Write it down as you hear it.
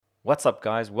What's up,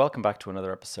 guys? Welcome back to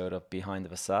another episode of Behind the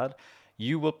Facade.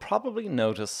 You will probably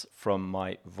notice from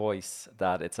my voice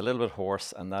that it's a little bit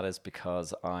hoarse, and that is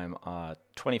because I'm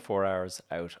 24 hours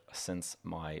out since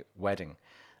my wedding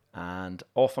and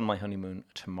off on my honeymoon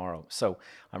tomorrow. So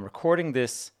I'm recording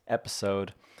this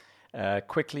episode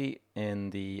quickly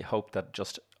in the hope that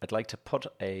I'd like to put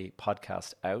a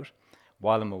podcast out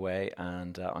while I'm away,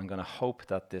 and I'm going to hope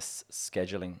that this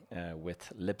scheduling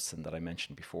with Libsyn that I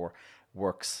mentioned before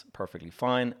works perfectly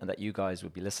fine, and that you guys will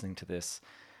be listening to this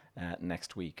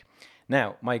next week.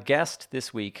 Now, my guest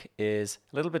this week is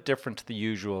a little bit different to the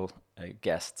usual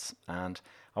guests, and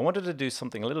I wanted to do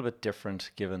something a little bit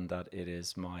different given that it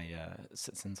is my,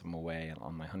 since I'm away and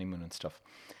on my honeymoon and stuff.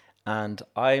 And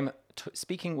I'm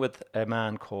speaking with a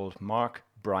man called Mark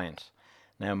Bryant.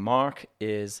 Now, Mark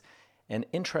is an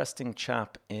interesting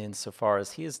chap insofar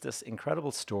as he has this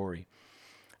incredible story.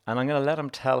 And I'm going to let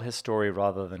him tell his story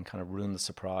rather than kind of ruin the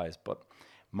surprise. But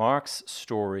Mark's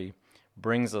story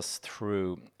brings us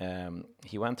through,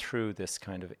 he went through this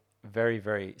kind of very,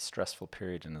 very stressful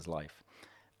period in his life.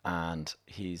 And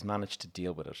he's managed to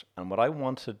deal with it. And what I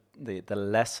wanted, the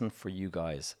lesson for you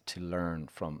guys to learn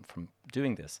from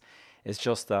doing this is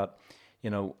just that,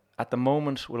 at the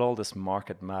moment with all this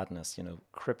market madness,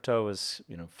 crypto is,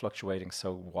 fluctuating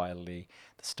so wildly.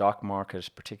 The stock market,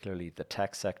 particularly the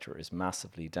tech sector, is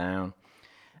massively down.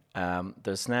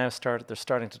 They're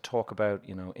starting to talk about,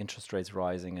 interest rates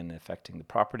rising and affecting the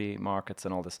property markets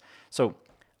and all this. So,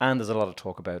 and there's a lot of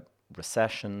talk about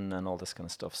recession and all this kind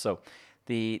of stuff. So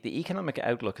the economic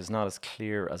outlook is not as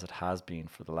clear as it has been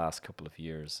for the last couple of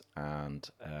years. And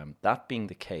that being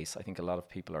the case, I think a lot of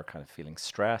people are kind of feeling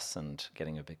stress and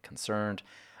getting a bit concerned.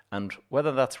 And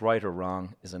whether that's right or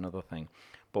wrong is another thing.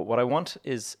 But what I want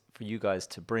is for you guys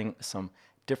to bring some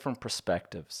different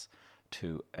perspectives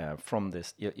to from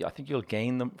this. I think you'll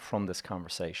gain them from this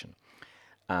conversation.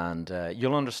 And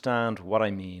you'll understand what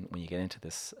I mean when you get into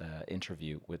this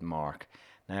interview with Mark.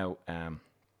 Now,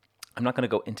 I'm not going to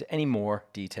go into any more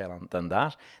detail than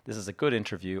that. This is a good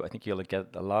interview. I think you'll get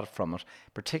a lot from it,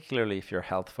 particularly if you're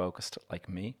health focused like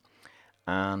me.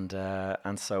 And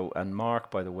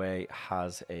Mark, by the way,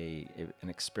 has an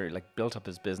experience, like, built up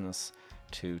his business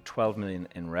to 12 million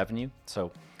in revenue.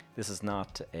 So this is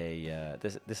not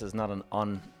this is not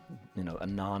a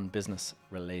non-business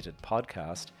related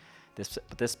podcast.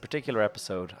 This particular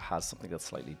episode has something that's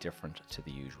slightly different to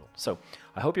the usual. So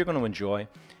I hope you're going to enjoy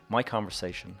my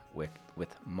conversation with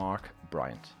Mark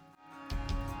Bryant.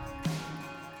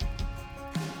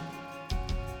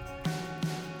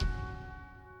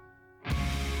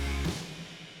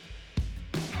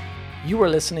 You are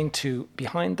listening to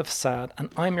Behind the Facade, and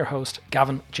I'm your host,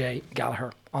 Gavin J.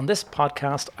 Gallagher. On this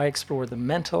podcast, I explore the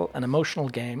mental and emotional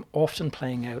game often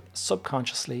playing out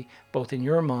subconsciously, both in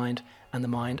your mind and the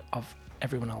mind of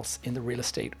everyone else in the real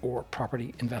estate or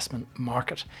property investment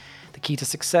market. The key to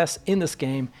success in this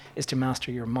game is to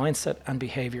master your mindset and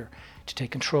behavior, to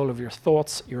take control of your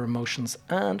thoughts, your emotions,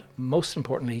 and most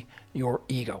importantly, your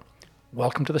ego.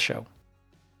 Welcome to the show.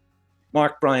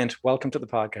 Mark Bryant, welcome to the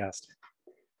podcast.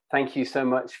 Thank you so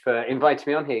much for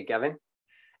inviting me on here, Gavin.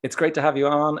 It's great to have you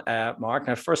on, Mark.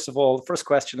 Now, first of all, the first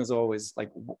question is always, like,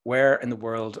 where in the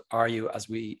world are you as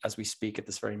we speak at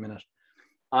this very minute?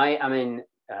 I am in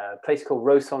a place called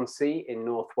Rhos-on-Sea in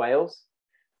North Wales.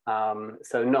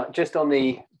 So not just on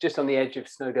the edge of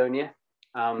Snowdonia,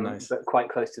 nice. But quite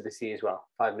close to the sea as well.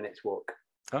 5 minutes walk.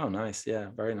 Oh, nice. Yeah,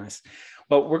 very nice.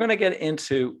 Well, we're going to get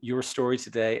into your story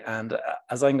today. And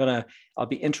as I'll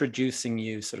be introducing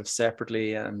you sort of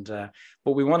separately.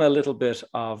 But we want a little bit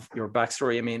of your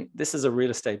backstory. I mean, this is a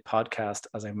real estate podcast,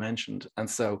 as I mentioned. And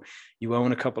so you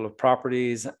own a couple of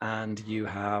properties, and you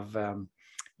have,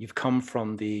 you've come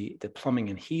from the plumbing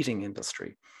and heating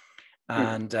industry.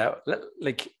 And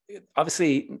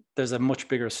obviously, there's a much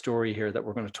bigger story here that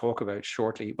we're going to talk about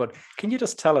shortly. But can you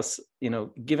just tell us,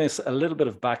 give us a little bit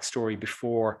of backstory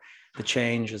before the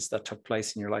changes that took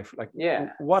place in your life?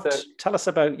 Tell us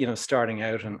about, starting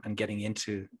out and getting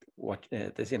into what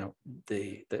the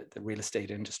real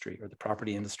estate industry or the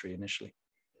property industry initially.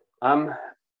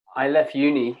 I left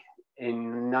uni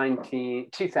in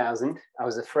 2000. I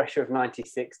was a fresher of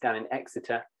 96 down in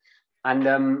Exeter,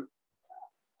 and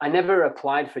I never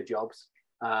applied for jobs.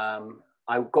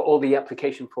 I got all the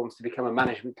application forms to become a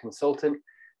management consultant.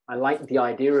 I liked the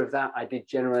idea of that. I did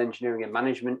general engineering and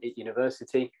management at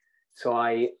university. So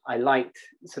I liked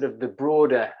sort of the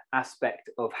broader aspect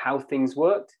of how things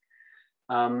worked.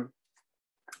 And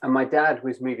my dad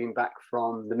was moving back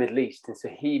from the Middle East. And so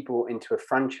he bought into a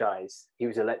franchise. He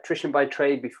was an electrician by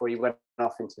trade before he went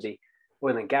off into the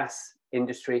oil and gas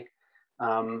industry.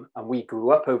 And we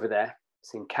grew up over there.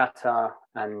 it's in Qatar.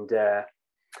 And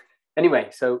anyway,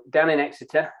 so down in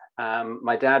Exeter,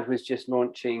 my dad was just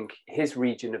launching his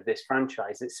region of this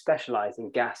franchise that specialized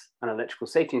in gas and electrical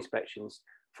safety inspections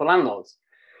for landlords.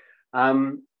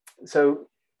 So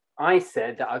I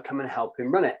said that I'd come and help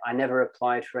him run it. I never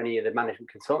applied for any of the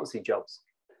management consultancy jobs.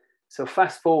 So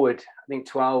fast forward, I think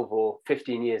 12 or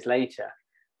 15 years later,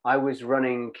 I was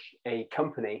running a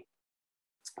company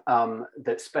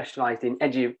that specialized in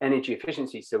energy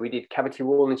efficiency. So we did cavity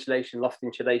wall insulation, loft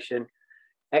insulation,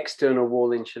 external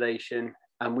wall insulation,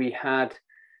 and we had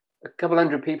a couple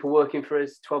hundred people working for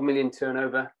us, 12 million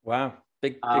turnover. Wow,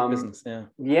 big business, yeah.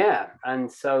 Yeah,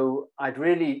 and so I'd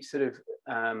really sort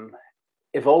of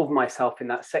evolved myself in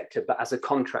that sector, but as a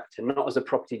contractor, not as a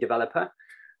property developer.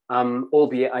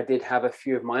 Albeit I did have a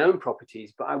few of my own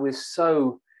properties, but I was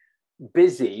so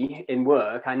busy in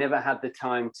work, I never had the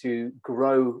time to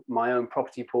grow my own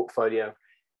property portfolio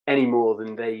any more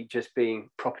than they just being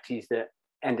properties that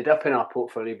ended up in our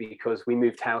portfolio because we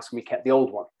moved house and we kept the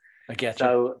old one. I get you.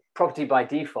 So property by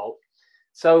default.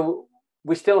 So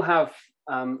we still have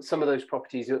some of those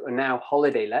properties that are now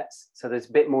holiday lets. So there's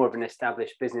a bit more of an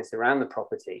established business around the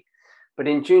property. But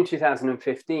in June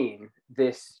 2015,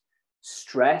 this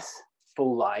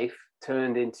stressful life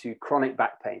turned into chronic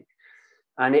back pain.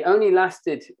 And it only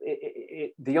lasted,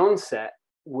 the onset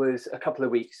was a couple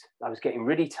of weeks. I was getting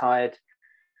really tired.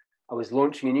 I was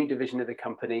launching a new division of the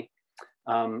company,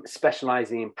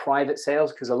 specializing in private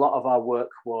sales, because a lot of our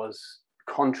work was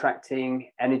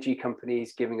contracting energy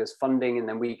companies, giving us funding, and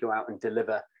then we go out and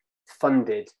deliver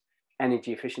funded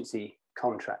energy efficiency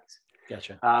contracts.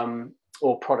 Gotcha.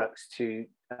 Or products to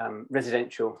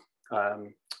residential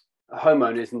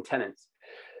homeowners and tenants.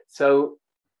 So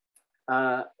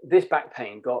this back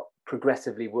pain got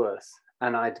progressively worse,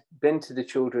 and I'd been to the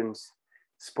children's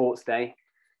sports day,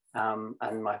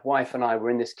 and my wife and I were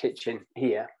in this kitchen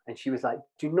here, and she was like,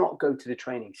 do not go to the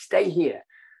training, stay here,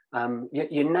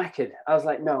 you're knackered. I was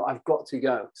like, no, I've got to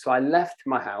go. So I left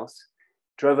my house,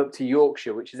 drove up to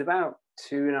Yorkshire, which is about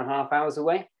 2.5 hours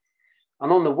away.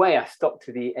 And on the way, I stopped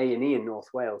to the A&E in North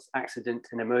Wales, accident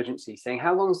and emergency, saying,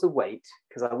 how long's the wait?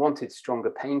 Because I wanted stronger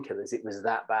painkillers. It was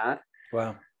that bad.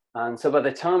 Wow. And so by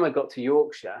the time I got to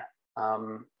Yorkshire,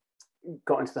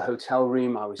 got into the hotel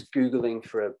room, I was Googling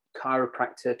for a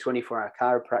chiropractor, 24-hour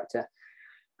chiropractor,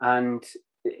 and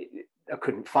I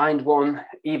couldn't find one.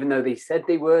 Even though they said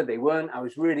they weren't. I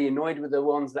was really annoyed with the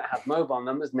ones that had mobile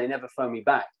numbers, and they never phoned me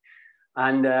back.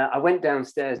 And I went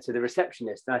downstairs to the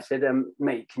receptionist and I said,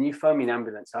 mate, can you phone me an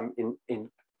ambulance? I'm in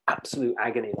absolute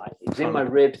agony. Like, it was in my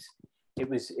ribs. It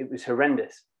was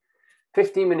horrendous.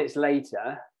 15 minutes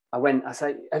later, I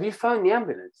said, have you phoned the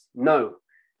ambulance? No.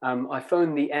 I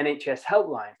phoned the NHS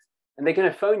helpline and they're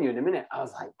going to phone you in a minute. I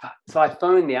was like, fuck. So I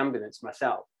phoned the ambulance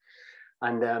myself.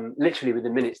 And literally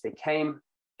within minutes, they came,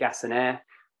 gas and air.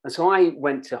 And so I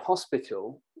went to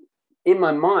hospital in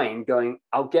my mind going,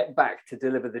 I'll get back to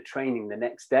deliver the training the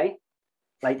next day.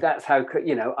 Like, that's how,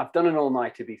 I've done an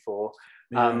all-nighter before.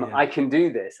 Yeah. I can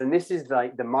do this. And this is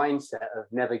like the mindset of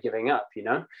never giving up,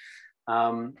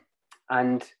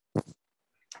 And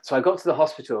so I got to the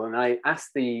hospital and I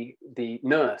asked the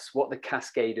nurse what the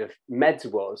cascade of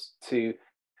meds was to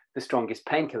the strongest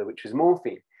painkiller, which was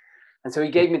morphine. And so he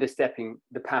gave me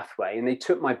the pathway, and they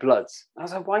took my bloods. I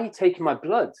was like, why are you taking my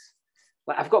bloods?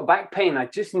 Like, I've got back pain. I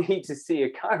just need to see a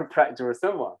chiropractor or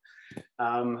someone.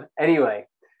 Anyway,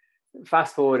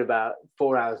 fast forward about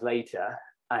 4 hours later,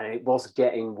 and it was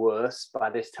getting worse by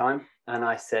this time. And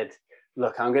I said,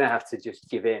 look, I'm going to have to just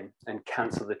give in and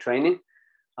cancel the training.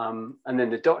 And then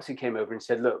the doctor came over and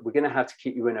said, look, we're going to have to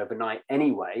keep you in overnight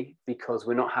anyway, because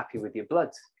we're not happy with your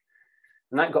bloods.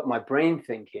 And that got my brain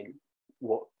thinking,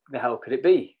 what the hell could it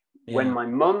be? Yeah. When my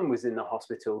mum was in the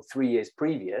hospital 3 years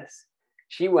previous,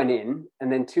 she went in,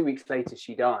 and then 2 weeks later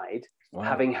she died. Wow.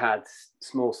 Having had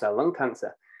small cell lung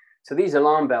cancer. So these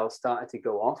alarm bells started to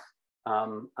go off,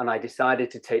 and I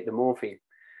decided to take the morphine.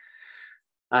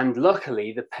 And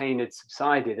luckily the pain had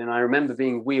subsided, and I remember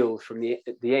being wheeled from the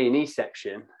A&E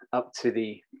section up to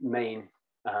the main,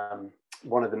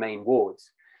 one of the main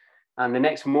wards. And the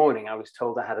next morning I was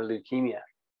told I had a leukemia.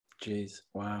 Jeez,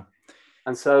 wow.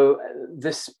 And so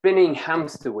the spinning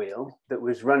hamster wheel that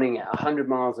was running at 100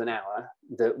 miles an hour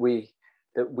that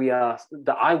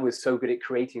I was so good at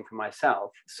creating for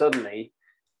myself suddenly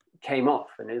came off,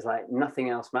 and it was like nothing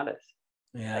else matters.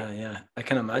 Yeah, I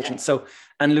can imagine. Yeah. So,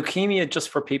 and leukemia, just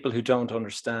for people who don't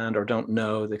understand or don't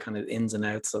know the kind of ins and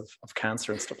outs of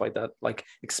cancer and stuff like that, like,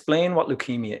 explain what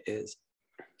leukemia is.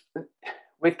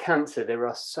 With cancer, there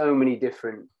are so many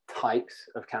different types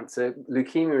of cancer.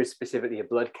 Leukemia is specifically a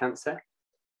blood cancer.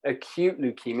 acute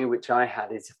leukemia, which I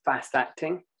had, is fast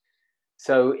acting.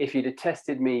 So if you'd have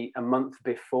tested me a month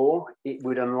before, it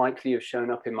would unlikely have shown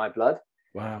up in my blood.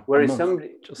 Wow. Whereas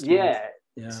somebody, yeah.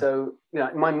 So, you know,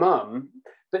 my mum,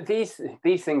 but these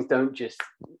things don't just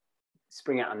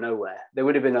spring out of nowhere. There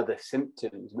would have been other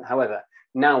symptoms. However,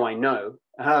 now I know.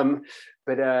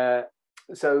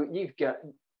 So you've got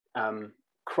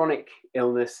chronic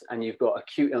illness and you've got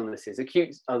acute illnesses.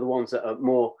 Acute are the ones that are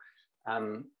more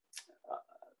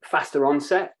faster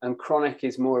onset, and chronic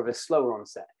is more of a slower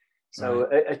onset. So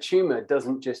a tumor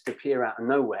doesn't just appear out of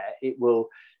nowhere. It will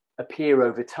appear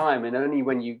over time, and only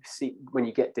when you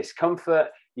get discomfort,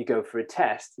 you go for a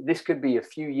test. This could be a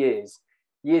few years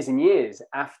and years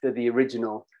after the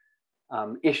original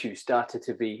issue started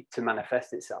to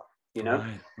manifest itself. You know,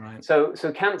 right. So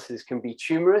cancers can be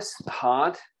tumorous,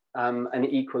 hard, and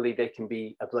equally they can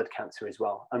be a blood cancer as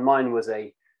well. And mine was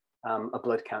a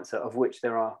blood cancer, of which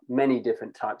there are many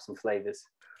different types and flavors.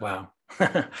 Wow.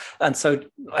 And so,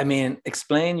 I mean,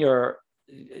 explain your,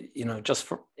 you know, just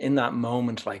for in that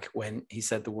moment, like when he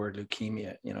said the word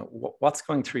leukemia, you know, what's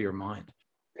going through your mind?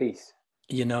 Peace.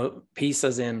 You know, peace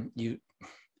as in you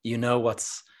know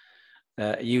what's,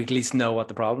 you at least know what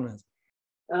the problem is.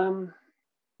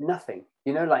 Nothing,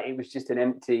 you know, like it was just an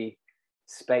empty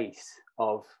space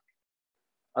of,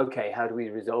 okay, how do we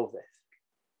resolve this?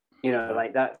 You know,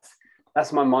 like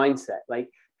that's my mindset. Like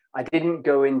I didn't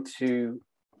go into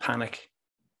panic.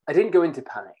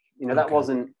 You know, that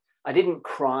wasn't, I didn't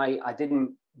cry. I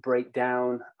didn't break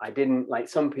down. I didn't, like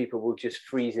some people will just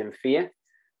freeze in fear.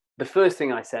 The first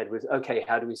thing I said was, okay,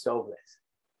 how do we solve this?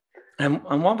 And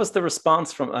what was the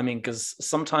response from, I mean, because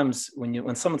sometimes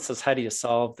when someone says, how do you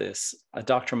solve this? A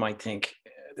doctor might think,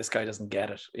 this guy doesn't get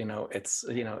it. You know, it's,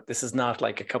 you know, this is not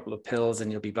like a couple of pills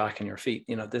and you'll be back on your feet.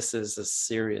 You know, this is a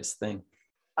serious thing.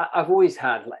 I've always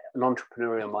had like an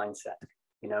entrepreneurial mindset,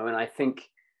 you know, and I think,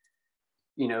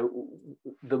 you know,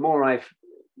 the more I've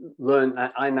learned,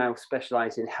 I now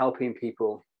specialize in helping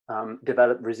people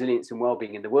develop resilience and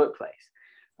well-being in the workplace.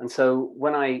 And so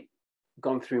when I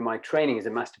gone through my training as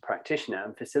a master practitioner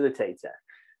and facilitator,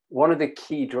 one of the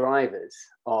key drivers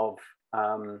of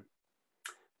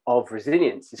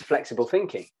resilience is flexible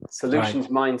thinking, solutions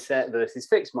mindset versus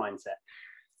fixed mindset.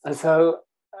 And so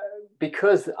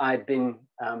because I'd been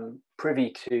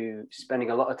privy to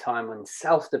spending a lot of time on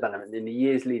self-development in the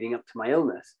years leading up to my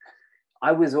illness,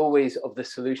 I was always of the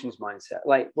solutions mindset.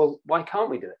 Like, well, why can't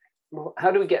we do it? Well,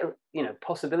 how do we get, you know,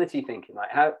 possibility thinking?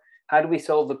 Like, how do we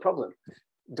solve the problem?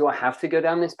 Do I have to go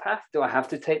down this path? Do I have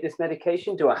to take this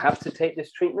medication? Do I have to take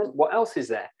this treatment? What else is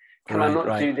there? Can I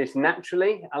not do this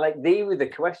naturally? I like thee with the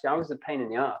question. I was a pain in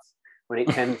the ass when it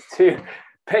comes to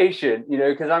patient, you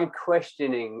know, because I'm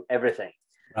questioning everything.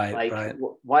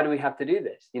 Why do we have to do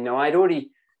this? You know, I'd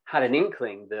already had an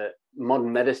inkling that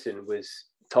modern medicine was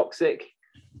toxic,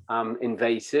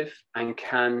 invasive, and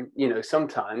can, you know,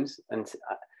 sometimes, and,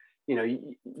 you know,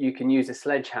 you can use a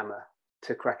sledgehammer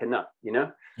to crack a nut, you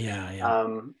know?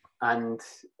 And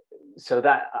so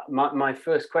that my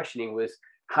first questioning was,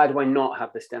 how do I not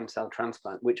have the stem cell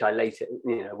transplant, which I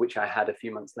had a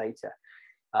few months later.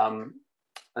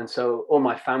 And so all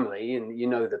my family, and, you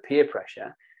know, the peer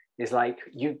pressure is like,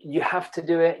 you have to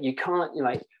do it. You can't,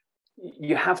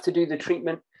 you have to do the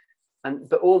treatment.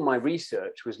 But all my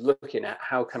research was looking at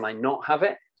how can I not have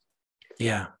it?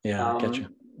 I get you.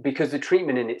 Because the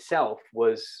treatment in itself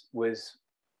was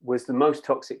the most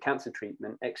toxic cancer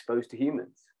treatment exposed to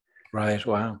humans. Right.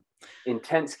 Wow.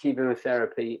 Intense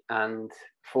chemotherapy and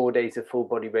 4 days of full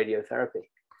body radiotherapy.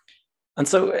 And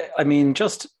so, I mean,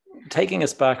 just taking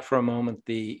us back for a moment,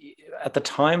 at the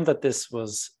time that this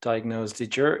was diagnosed,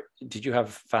 did you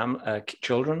have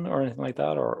children or anything like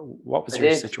that, or what was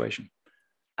your situation?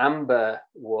 Amber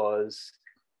was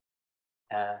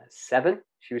 7.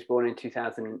 She was born in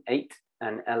 2008,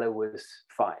 and Ella was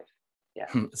 5. Yeah,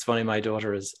 it's funny. My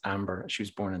daughter is Amber. She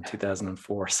was born in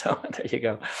 2004. So there you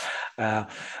go.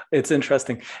 It's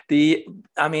interesting.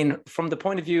 I mean, from the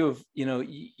point of view of, you know,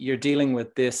 you're dealing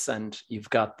with this and you've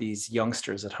got these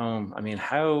youngsters at home. I mean,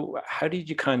 how did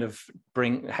you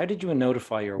how did you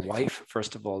notify your wife,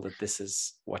 first of all, that this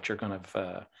is what you're kind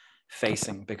of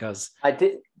facing? Because I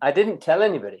didn't tell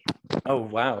anybody. Oh,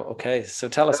 wow. Okay. So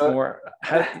tell us more.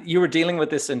 How you were dealing with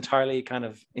this entirely kind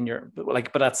of in your,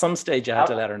 like, but at some stage you had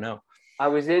to let her know. I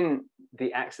was in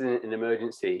the accident and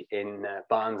emergency in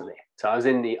Barnsley. So I was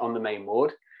on the main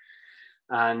ward,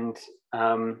 and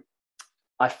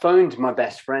I phoned my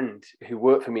best friend who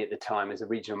worked for me at the time as a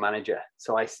regional manager.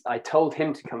 So I told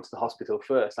him to come to the hospital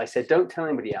first. I said, don't tell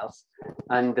anybody else.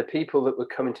 And the people that were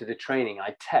coming to the training,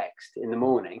 I text in the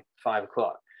morning, 5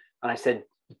 o'clock. And I said,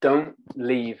 don't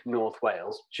leave North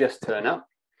Wales, just turn up.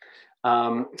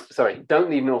 Don't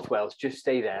leave North Wales, just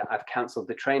stay there. I've cancelled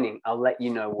the training. I'll let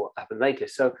you know what happened later.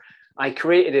 So I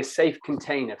created a safe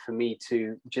container for me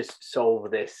to just solve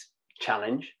this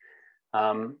challenge.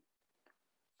 And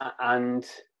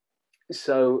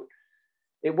so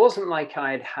it wasn't like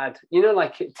I'd had,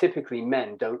 like typically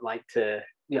men don't like to,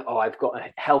 I've got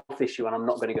a health issue and I'm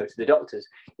not going to go to the doctors.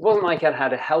 It wasn't like I'd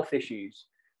had a health issues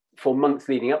for months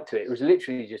leading up to it. It was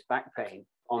literally just back pain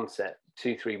onset,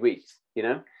 2-3 weeks,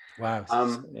 Wow.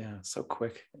 Yeah, so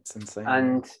quick. It's insane.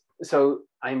 And so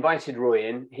I invited Roy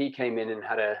in. He came in and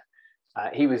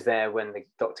he was there when the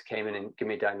doctor came in and gave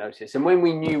me a diagnosis. And when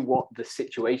we knew what the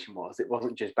situation was, it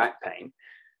wasn't just back pain.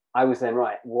 I was then,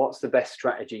 right, what's the best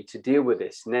strategy to deal with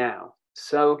this now?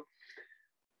 So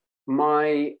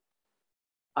Roy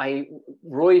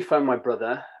phoned my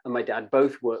brother and my dad,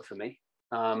 both work for me.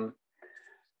 And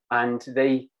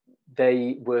they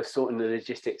were sorting the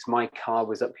logistics. My car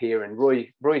was up here, and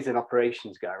Roy's an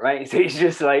operations guy, right? So he's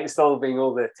just like solving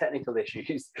all the technical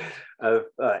issues of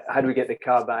how do we get the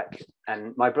car back.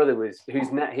 And my brother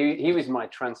he was my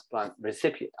transplant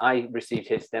recipient. I received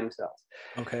his stem cells.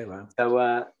 Okay, wow.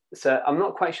 So I'm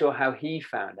not quite sure how he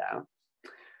found out,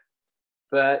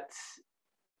 but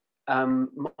one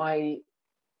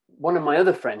of my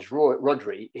other friends,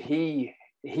 Rodri, he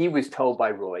was told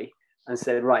by Roy and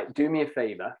said, right, do me a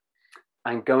favor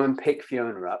and go and pick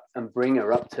Fiona up and bring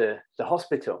her up to the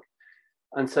hospital.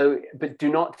 And so, but do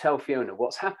not tell Fiona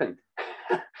what's happened.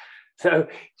 So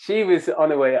she was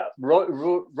on her way up.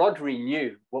 Rodri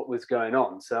knew what was going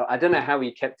on. So I don't know how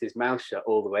he kept his mouth shut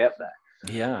all the way up there.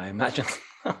 Yeah, I imagine.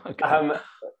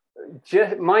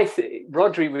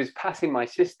 Rodri was passing my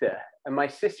sister, and my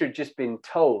sister had just been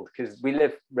told, because we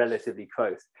live relatively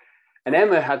close, and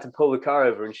Emma had to pull the car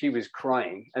over and she was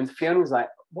crying, and Fiona was like,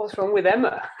 what's wrong with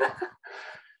Emma?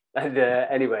 And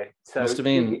anyway, so must have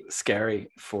been scary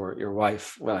for your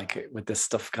wife, like with this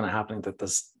stuff kind of happening, that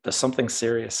there's something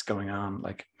serious going on.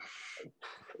 Like,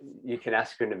 you can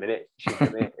ask her in a minute.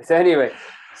 So anyway,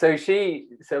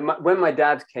 when my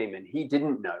dad came in, he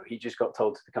didn't know. He just got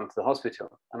told to come to the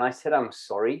hospital, and I said, I'm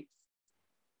sorry.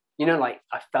 Like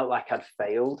I felt like I'd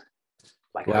failed.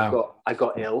 Like, wow. I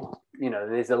got ill.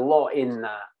 There's a lot in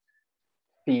that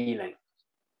feeling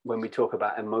when we talk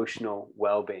about emotional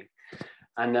well-being.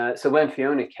 And so when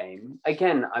Fiona came,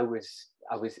 again, I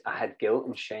had guilt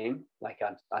and shame. Like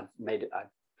I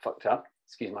fucked up.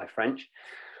 Excuse my French.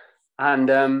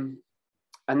 So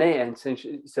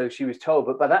she was told,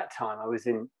 but by that time I was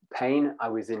in pain. I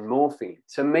was in morphine.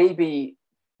 So maybe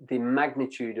the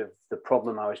magnitude of the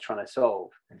problem I was trying to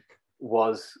solve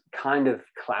was kind of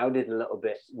clouded a little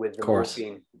bit with the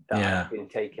morphine that had been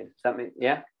taken. Does that mean,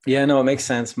 yeah? Yeah, no, it makes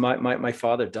sense. My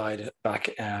father died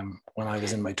back when I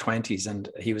was in my 20s, and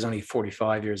he was only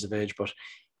 45 years of age, but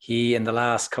he, in the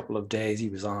last couple of days, he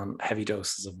was on heavy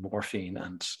doses of morphine,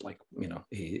 and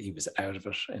he was out of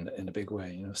it in a big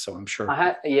way, so I'm sure.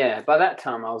 By that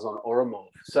time I was on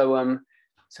Oromorph.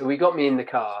 So we got me in the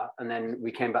car, and then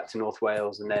we came back to North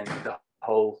Wales, and then the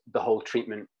whole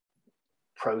treatment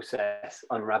process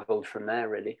unraveled from there,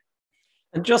 really.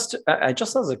 And just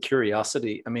as a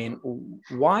curiosity, I mean,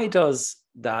 why does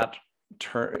that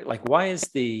turn? Like, why is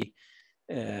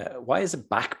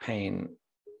back pain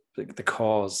the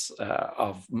cause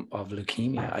of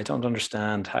leukemia? I don't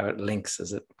understand how it links.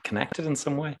 Is it connected in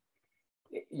some way?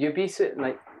 You'd be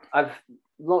like, I've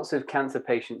lots of cancer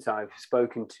patients I've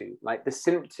spoken to. Like, the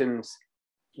symptoms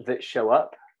that show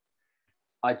up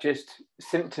are just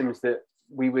symptoms that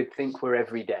we would think were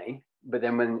every day, but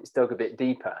then when it's dug a bit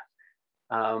deeper,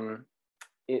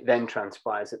 it then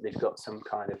transpires that they've got some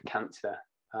kind of cancer.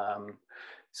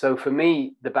 So for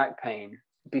me, the back pain,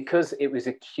 because it was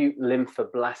acute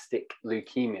lymphoblastic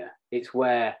leukemia, it's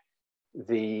where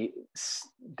the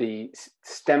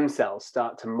stem cells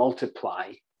start to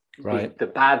multiply. Right. The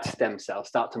bad stem cells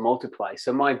start to multiply.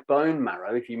 So my bone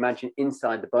marrow, if you imagine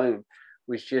inside the bone,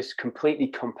 was just completely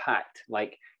compact,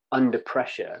 like under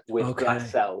pressure with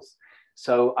glass cells.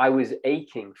 So I was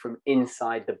aching from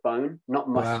inside the bone, not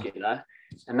muscular. Wow.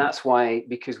 And that's why,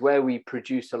 because where we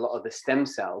produce a lot of the stem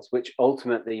cells, which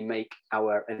ultimately make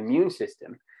our immune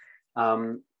system,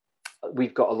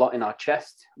 we've got a lot in our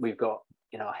chest, we've got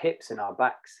in our hips, in our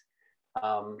backs.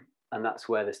 And that's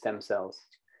where the stem cells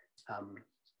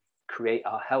create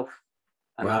our health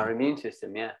and our immune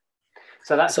system. Yeah.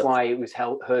 So that's why it was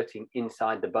hurting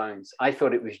inside the bones. I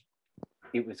thought it was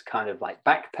kind of like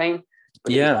back pain,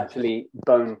 but it was actually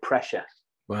bone pressure.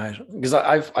 Right, because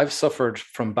I've suffered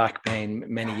from back pain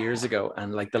many years ago,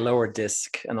 and like the lower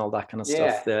disc and all that kind of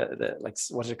stuff, the like,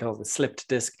 what do you call it, the slipped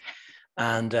disc,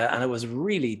 and it was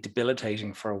really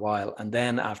debilitating for a while. And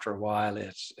then after a while,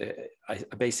 I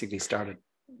basically started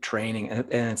training, and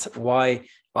it's why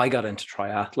I got into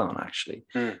triathlon actually,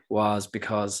 was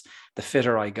because the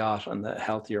fitter I got and the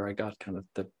healthier I got, kind of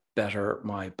the better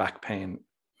my back pain.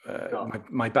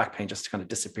 My back pain just kind of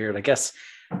disappeared. I guess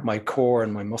my core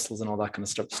and my muscles and all that kind of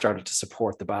stuff started to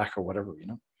support the back or whatever, you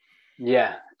know.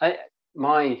 Yeah, I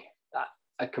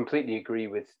completely agree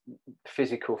with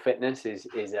physical fitness is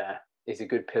a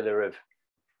good pillar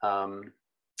of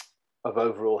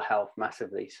overall health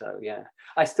massively. So yeah,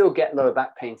 I still get lower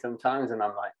back pain sometimes, and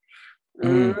I'm like,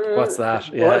 what's that?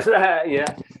 What's that?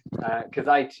 Yeah, because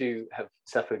I too have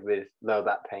suffered with lower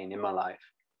back pain in my life.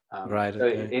 Right. So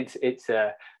Okay. it's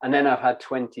and then I've had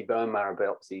 20 bone marrow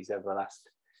biopsies over the last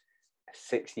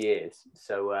 6 years.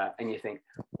 So and you think,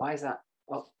 why is that?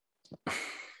 Well,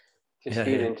 just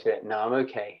feel into it. No, I'm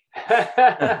okay.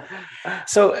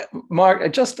 So,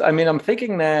 Mark, I'm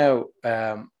thinking now,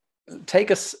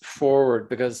 take us forward,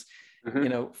 because, you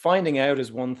know, finding out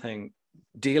is one thing,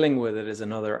 dealing with it is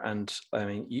another. And I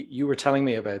mean, you were telling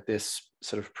me about this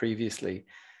sort of previously,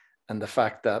 and the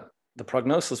fact that the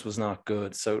prognosis was not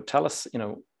good. So tell us, you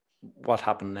know, what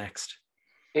happened next.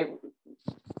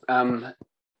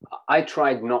 I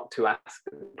tried not to ask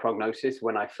the prognosis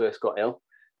when I first got ill.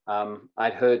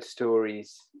 I'd heard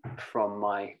stories from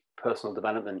my personal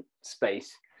development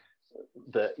space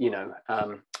that, you know,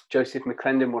 Joseph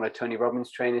McClendon, one of Tony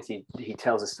Robbins' trainers, he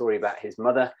tells a story about his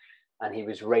mother, and he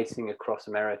was racing across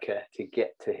America to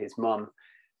get to his mum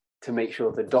to make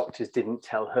sure the doctors didn't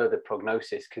tell her the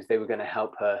prognosis, because they were going to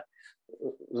help her,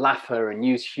 laugh her, and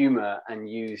use humor and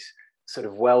use sort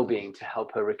of well-being to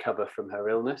help her recover from her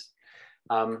illness.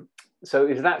 So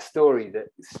it was that story that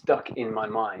stuck in my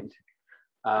mind.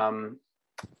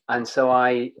 And so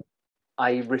I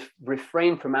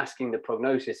refrained from asking the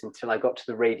prognosis until I got to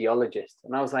the radiologist.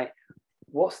 And I was like,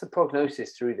 what's the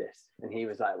prognosis through this? And he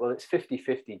was like, well, it's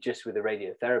 50-50 just with the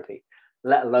radiotherapy,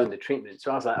 let alone the treatment.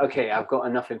 So I was like, okay, I've got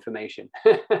enough information.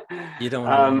 You don't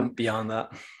want to know beyond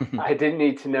that. I didn't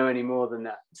need to know any more than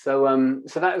that. So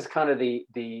so that was kind of the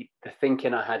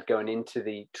thinking I had going into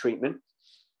the treatment.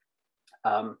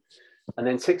 And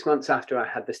then 6 months after I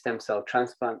had the stem cell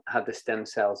transplant, I had the stem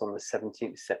cells on the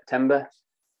 17th of September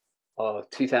of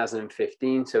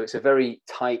 2015. So it's a very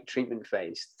tight treatment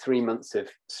phase, 3 months of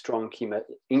strong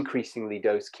increasingly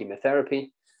dosed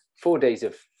chemotherapy, 4 days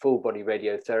of full body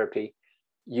radiotherapy.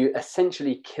 You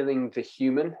essentially killing the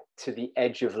human to the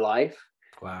edge of life.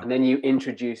 Wow. And then you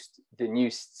introduced the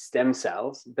new stem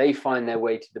cells. They find their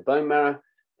way to the bone marrow.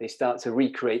 They start to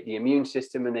recreate the immune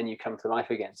system, and then you come to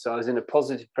life again. So I was in a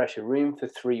positive pressure room for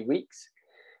 3 weeks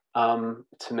to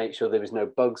make sure there was no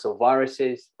bugs or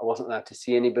viruses. I wasn't allowed to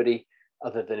see anybody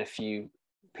other than a few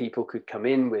people could come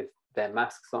in with their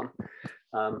masks on,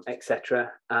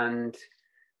 etc. And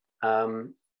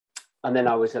then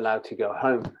I was allowed to go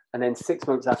home. And then 6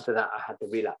 months after that, I had the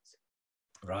relapse.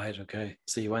 Right. Okay.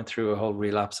 So you went through a whole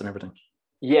relapse and everything.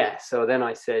 Yeah. So then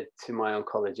I said to my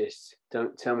oncologist,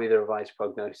 don't tell me the revised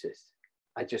prognosis.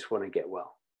 I just want to get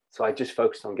well. So I just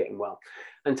focused on getting well.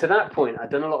 And to that point, I'd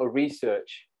done a lot of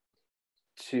research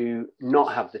to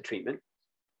not have the treatment.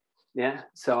 Yeah.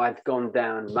 So I'd gone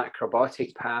down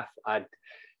macrobiotic path. I'd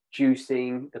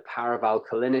juicing, the power of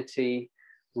alkalinity,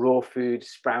 raw food,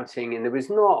 sprouting. And there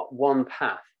was not one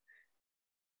path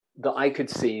that I could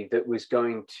see that was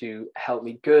going to help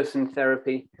me. Gerson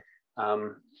therapy.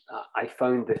 I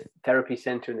phoned the therapy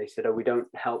center and they said, oh, we don't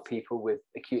help people with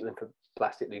acute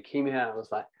lymphoblastic leukemia. I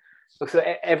was like, look, so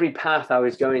every path I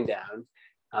was going down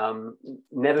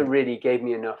never really gave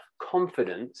me enough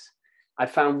confidence. I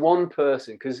found one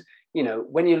person, because, you know,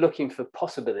 when you're looking for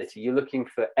possibility, you're looking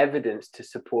for evidence to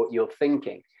support your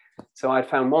thinking. So I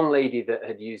found one lady that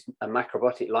had used a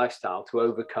macrobiotic lifestyle to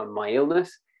overcome my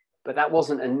illness, but that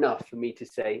wasn't enough for me to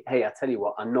say, hey, I tell you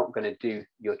what, I'm not going to do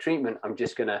your treatment. I'm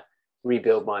just going to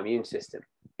rebuild my immune system.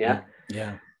 Yeah.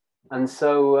 Yeah. And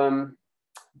so,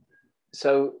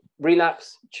 so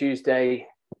relapse Tuesday,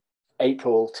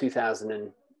 April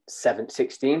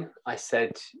 2016, I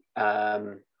said,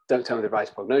 don't tell me the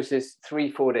revised prognosis.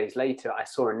 3-4 days later, I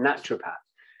saw a naturopath.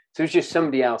 So it was just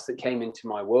somebody else that came into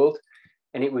my world.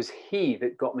 And it was he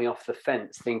that got me off the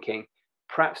fence thinking,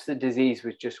 perhaps the disease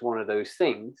was just one of those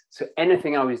things. So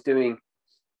anything I was doing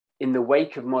in the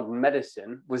wake of modern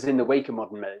medicine was in the wake of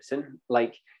modern medicine.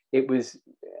 Like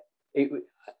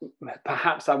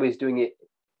perhaps I was doing it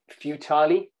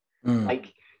futilely.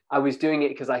 Like I was doing it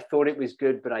because I thought it was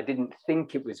good, but I didn't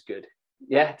think it was good.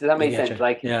 Yeah. Does that make sense?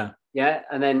 Like, yeah.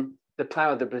 And then the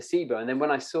power of the placebo. And then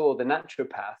when I saw the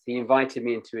naturopath, he invited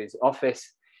me into his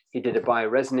office. He did a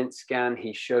bioresonance scan.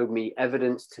 He showed me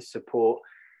evidence to support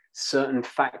certain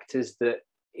factors that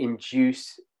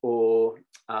induce or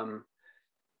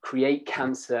create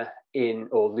cancer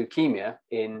or leukemia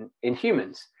in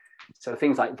humans. So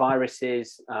things like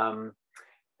viruses,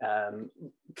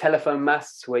 telephone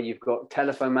masts, where you've got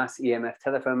telephone masts, EMF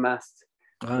telephone masts,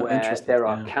 where there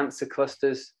are cancer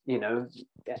clusters. You know,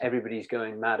 everybody's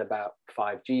going mad about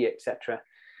 5G, etc.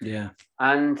 Yeah.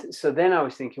 And so then I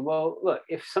was thinking, well, look,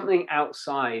 if something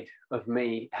outside of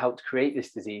me helped create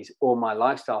this disease, or my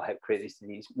lifestyle helped create this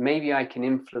disease, maybe I can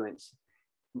influence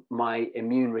my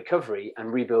immune recovery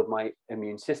and rebuild my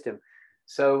immune system.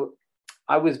 So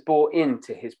I was bought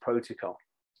into his protocol.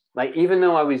 Like, even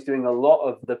though I was doing a lot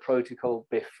of the protocol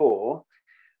before,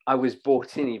 I was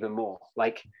bought in even more.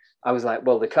 Like, I was like,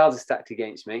 well, the cards are stacked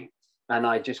against me. And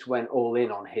I just went all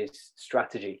in on his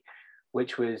strategy,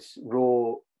 which was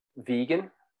raw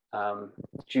vegan,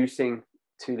 juicing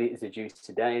 2 liters of juice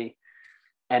a day,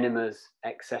 enemas,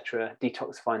 etc.,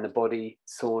 detoxifying the body,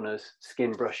 saunas,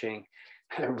 skin brushing,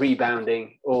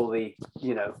 rebounding, all the,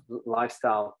 you know,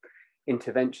 lifestyle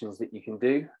interventions that you can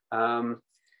do.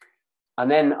 And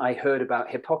then I heard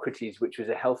about Hippocrates, which was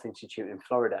a health institute in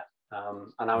Florida.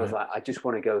 And I was like, I just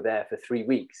want to go there for 3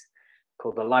 weeks,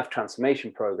 called the Life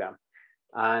Transformation Program.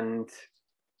 And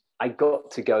I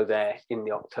got to go there in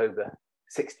the October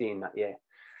 16 that year.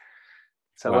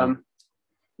 So, wow.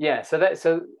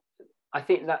 So I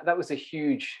think that was a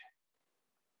huge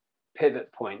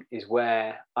pivot point, is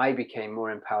where I became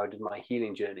more empowered in my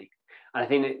healing journey. And I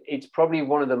think it's probably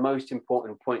one of the most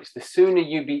important points. The sooner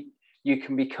you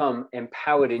can become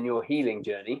empowered in your healing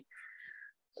journey,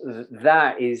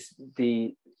 that is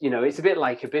it's a bit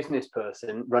like a business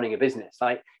person running a business.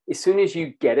 Like, as soon as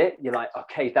you get it, you're like,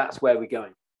 okay, that's where we're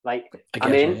going. Like,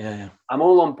 I'm in, I'm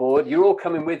all on board. You're all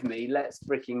coming with me. Let's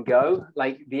freaking go.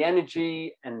 Like, the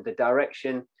energy and the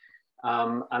direction.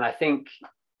 And I think,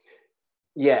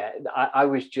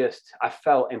 I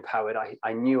felt empowered.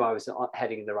 I knew I was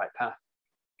heading in the right path.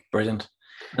 Brilliant.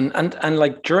 And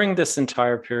like, during this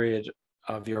entire period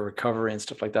of your recovery and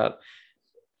stuff like that,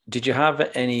 did you have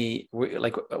any,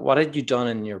 like, what had you done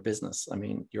in your business? I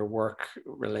mean, your work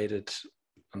related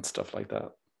and stuff like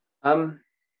that.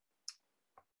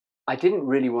 I didn't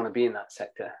really want to be in that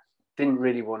sector. Didn't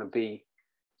really want to be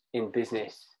in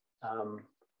business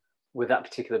with that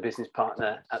particular business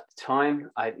partner at the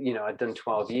time. I'd done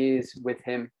 12 years with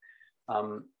him.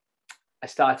 I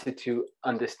started to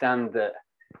understand that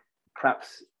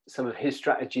perhaps some of his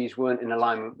strategies weren't in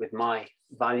alignment with my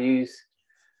values,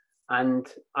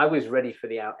 and I was ready for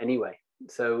the out anyway.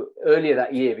 So earlier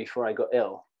that year, before I got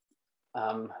ill,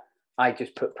 I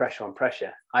just put pressure on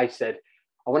pressure. I said,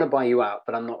 I want to buy you out,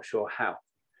 but I'm not sure how.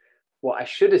 What I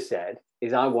should have said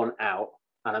is, I want out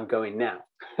and I'm going now.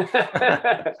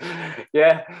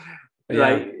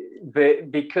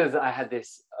 But because I had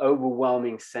this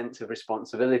overwhelming sense of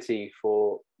responsibility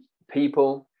for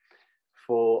people,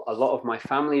 for a lot of my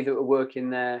family that were working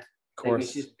there, it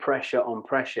was just pressure on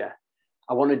pressure.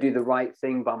 I want to do the right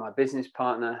thing by my business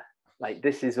partner. Like,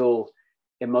 this is all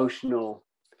emotional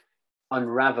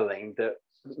unraveling that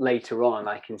later on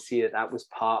I can see that was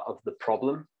part of the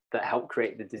problem that helped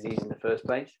create the disease in the first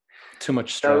place. Too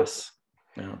much stress.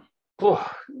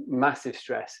 Massive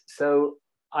stress. So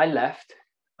I left.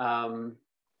 I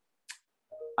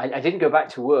didn't go back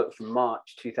to work from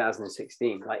March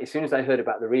 2016. Like, as soon as I heard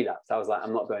about the relapse, I was like,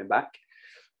 I'm not going back.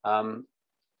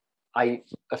 I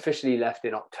officially left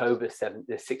in October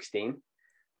 16.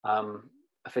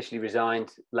 Officially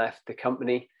resigned, left the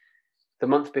company. The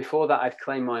month before that, I'd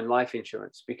claimed my life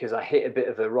insurance because I hit a bit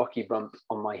of a rocky bump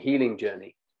on my healing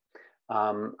journey.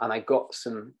 And I got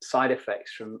some side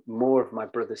effects from more of my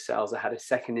brother's cells. I had a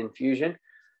second infusion.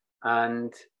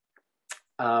 And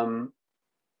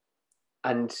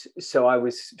so I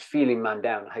was feeling man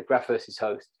down. I had graft versus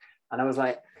host. And I was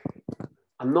like,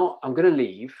 I'm going to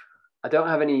leave. I don't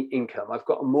have any income. I've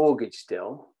got a mortgage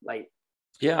still. Like,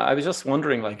 yeah, I was just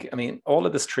wondering, like, I mean, all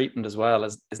of this treatment as well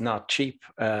is not cheap.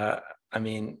 I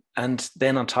mean, and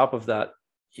then on top of that,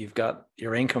 you've got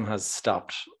your income has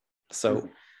stopped. So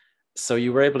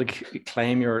you were able to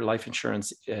claim your life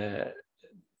insurance.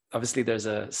 Obviously, there's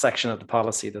a section of the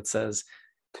policy that says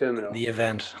terminal. The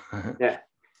event. Yeah.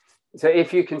 So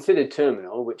if you consider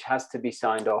terminal, which has to be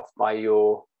signed off by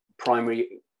your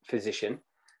primary physician.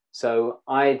 So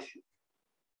I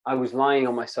was lying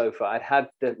on my sofa. I'd had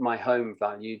my home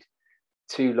valued,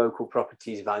 2 local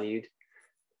properties valued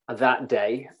that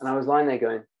day. And I was lying there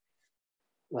going,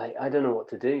 like, I don't know what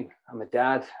to do. I'm a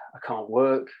dad. I can't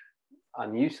work.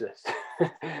 I'm useless.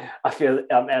 I feel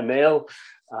I'm ill.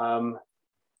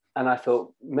 And I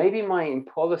thought maybe my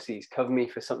policies cover me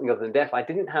for something other than death. I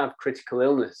didn't have critical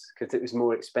illness because it was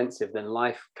more expensive than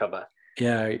life cover.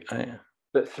 Yeah.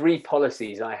 But 3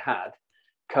 policies I had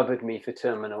covered me for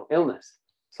terminal illness.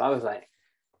 So I was like,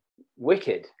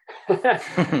 wicked.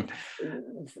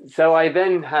 So I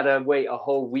then had to wait a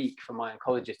whole week for my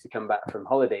oncologist to come back from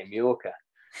holiday in Mallorca.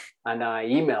 And I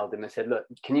emailed him and said, look,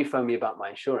 can you phone me about my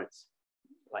insurance?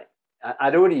 Like,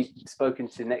 I'd already spoken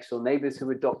to next door neighbors who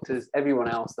were doctors, everyone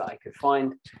else that I could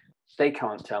find. They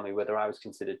can't tell me whether I was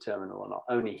considered terminal or not.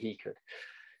 Only he could.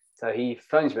 So he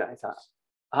phones me. He's like,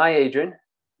 hi, Adrian.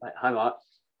 Like, hi, Mark.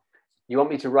 You want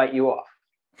me to write you off?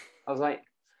 I was like,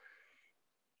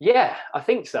 yeah, I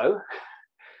think so.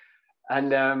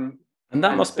 And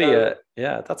that must be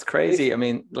that's crazy. I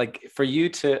mean, like, for you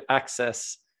to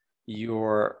access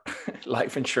your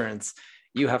life insurance,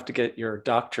 you have to get your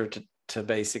doctor to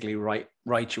basically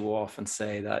write you off and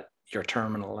say that you're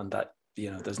terminal and that,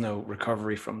 there's no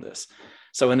recovery from this.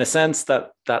 So in a sense,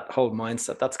 that whole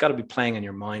mindset, that's got to be playing in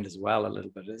your mind as well a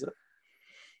little bit, is it?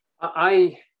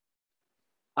 I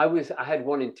had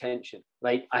one intention.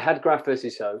 Like, I had graft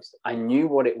versus host. I knew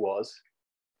what it was.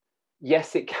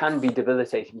 Yes, it can be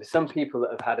debilitating. For some people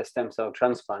that have had a stem cell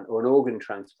transplant or an organ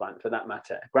transplant, for that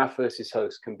matter, graft versus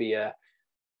host can be a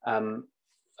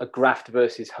graft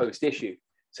versus host issue.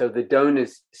 So the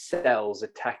donor's cells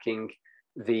attacking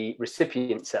the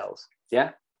recipient cells.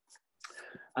 Yeah.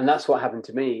 And that's what happened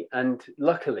to me. And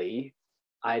luckily,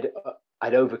 I'd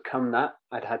overcome that.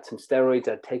 I'd had some steroids.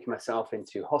 I'd taken myself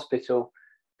into hospital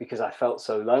because I felt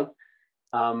so low.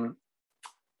 And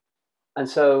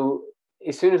so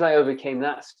as soon as I overcame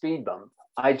that speed bump,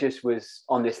 I just was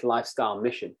on this lifestyle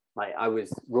mission. Like, I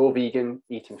was raw vegan,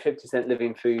 eating 50%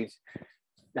 living foods.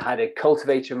 I had a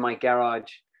cultivator in my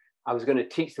garage. I was going to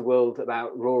teach the world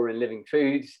about raw and living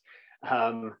foods.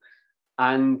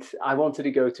 And I wanted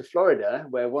to go to Florida,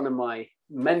 where one of my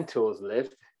mentors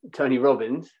lived, Tony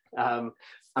Robbins. And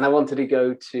I wanted to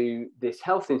go to this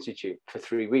health institute for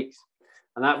 3 weeks.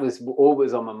 And that was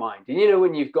always on my mind. And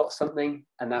when you've got something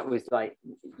and that was like,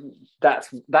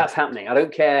 that's happening. I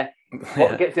don't care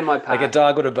what gets in my path. Like a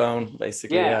dog with a bone,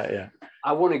 basically. Yeah.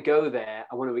 I want to go there.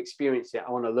 I want to experience it.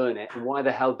 I want to learn it. And why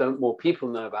the hell don't more people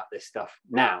know about this stuff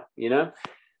now?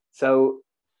 So,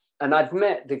 and I'd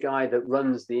met the guy that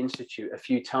runs the institute a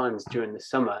few times during the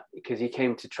summer because he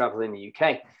came to travel in the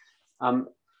UK. And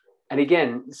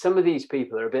again, some of these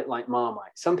people are a bit like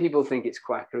Marmite. Some people think it's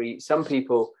quackery. Some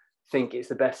people think it's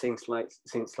the best thing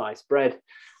since sliced bread.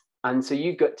 And so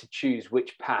you got to choose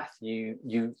which path you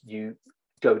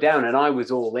go down. And I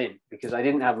was all in because I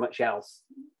didn't have much else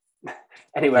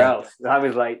anywhere else. I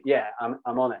was like, yeah,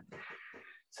 I'm on it.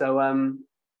 So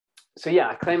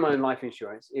I claimed my own life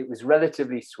insurance. It was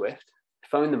relatively swift.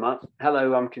 Phoned them up.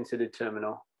 Hello, I'm considered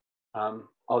terminal.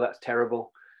 Oh, that's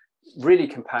terrible. Really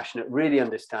compassionate, really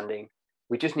understanding.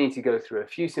 We just need to go through a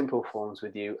few simple forms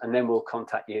with you, and then we'll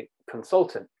contact your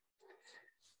consultant.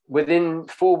 Within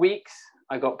 4 weeks,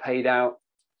 I got paid out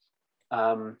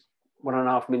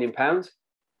 £1.5 million.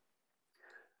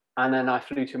 And then I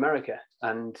flew to America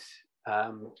and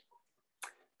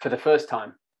for the first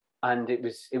time. And it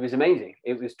was amazing.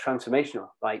 It was transformational.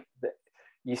 Like,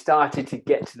 you started to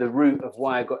get to the root of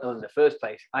why I got ill in the first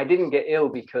place. I didn't get ill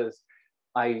because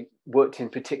I worked in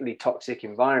particularly toxic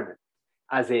environment,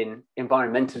 as in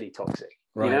environmentally toxic,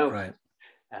 right.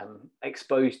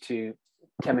 Exposed to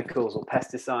chemicals or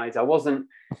pesticides.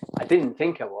 I didn't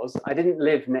think I was. I didn't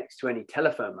live next to any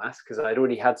telephone masts because I'd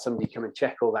already had somebody come and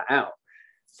check all that out.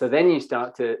 So then you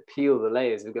start to peel the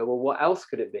layers and go, well, what else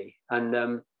could it be?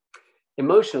 And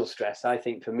emotional stress, I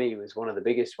think, for me was one of the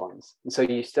biggest ones. And so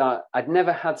I'd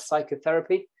never had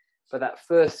psychotherapy, but that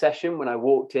first session when I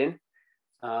walked in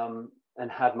and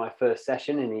had my first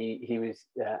session, and he was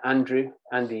Andy,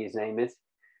 his name is,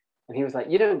 and he was like,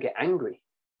 you don't get angry.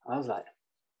 I was like,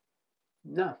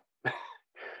 no,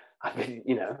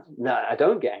 no, I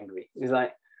don't get angry. He's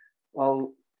like,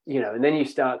 well, and then you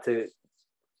start to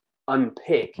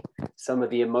unpick some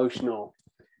of the emotional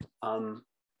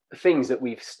things that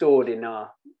we've stored in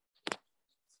our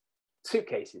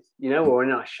suitcases, or in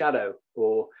our shadow,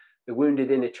 or the wounded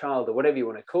inner child, or whatever you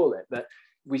want to call it. But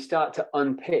we start to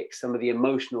unpick some of the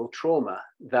emotional trauma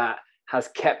that has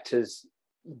kept us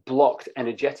blocked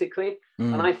energetically.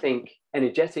 And I think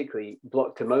energetically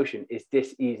blocked emotion is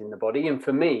dis-ease in the body. And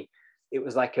for me, it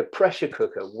was like a pressure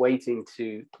cooker waiting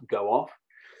to go off.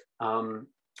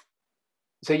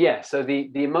 So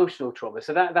the emotional trauma.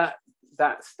 So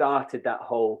that started that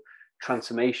whole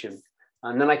transformation.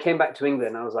 And then I came back to England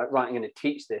and I was like, right, I'm going to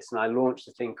teach this. And I launched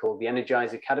a thing called the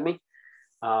Energize Academy.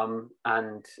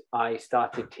 And I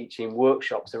started teaching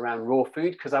workshops around raw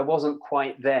food because I wasn't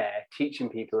quite there teaching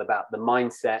people about the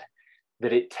mindset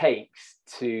that it takes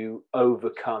to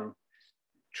overcome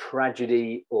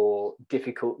tragedy or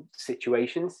difficult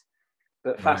situations.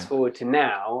 But fast forward to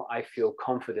now, I feel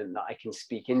confident that I can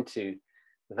speak into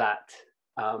that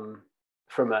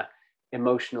from a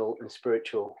emotional and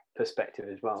spiritual perspective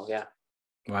as well. Yeah.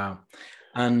 Wow.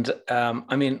 And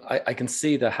I mean, I can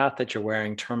see the hat that you're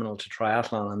wearing, Terminal to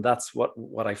Triathlon, and that's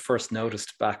what I first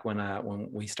noticed back when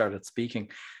we started speaking.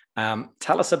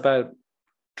 Tell us about,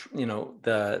 you know,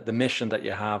 the mission that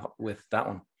you have with that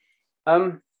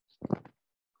one.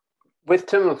 With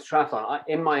Terminal to Triathlon,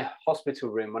 in my hospital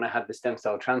room when I had the stem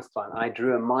cell transplant, I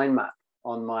drew a mind map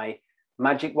on my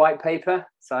magic white paper.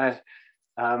 So,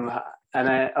 and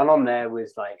on there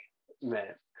was like,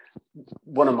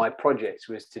 one of my projects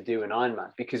was to do an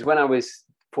Ironman, because when I was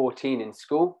 14 in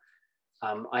school,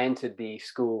 I entered the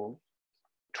school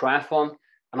triathlon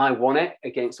and I won it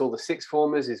against all the sixth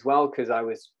formers as well, because I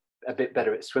was a bit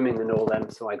better at swimming than all them.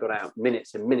 So I got out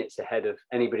minutes and minutes ahead of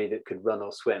anybody that could run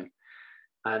or swim.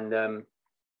 And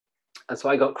so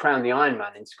I got crowned the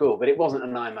Ironman in school, but it wasn't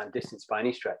an Ironman distance by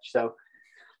any stretch. So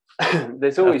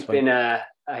there's always been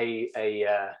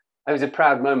it was a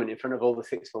proud moment in front of all the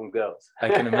sixth form girls. I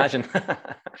can imagine.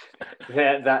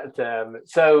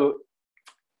 So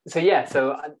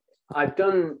I've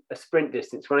done a sprint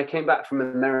distance. When I came back from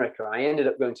America, I ended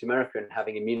up going to America and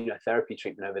having immunotherapy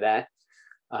treatment over there.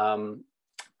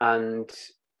 And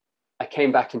I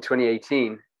came back in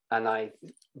 2018 and I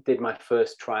did my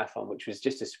first triathlon, which was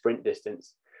just a sprint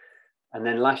distance. And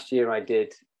then last year I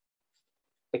did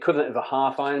equivalent of a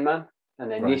half Ironman.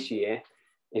 And then this year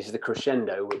is the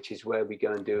crescendo, which is where we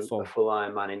go and do a full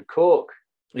Ironman in Cork.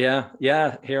 Yeah,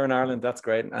 here in Ireland, that's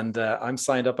great. And I'm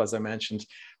signed up, as I mentioned,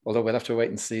 although we'll have to wait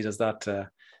and see, does that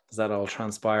all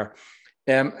transpire?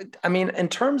 I mean, in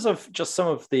terms of just some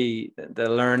of the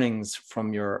learnings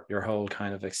from your whole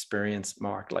kind of experience,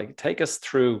 Mark, like take us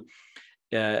through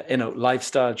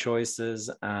lifestyle choices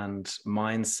and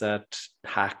mindset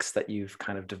hacks that you've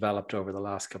kind of developed over the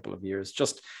last couple of years.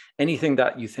 Just anything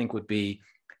that you think would be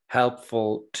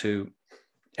helpful to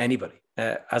anybody,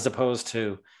 as opposed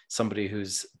to somebody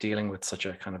who's dealing with such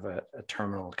a kind of a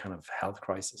terminal kind of health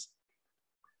crisis.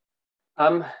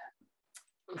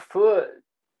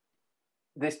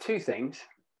 There's two things.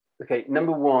 Okay,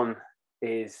 number one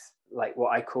is like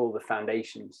what I call the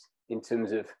foundations in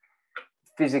terms of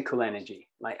physical energy.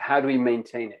 Like, how do we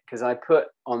maintain it? Because I put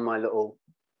on my little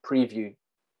preview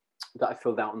that I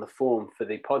filled out on the form for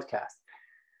the podcast,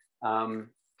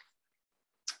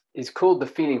 is called the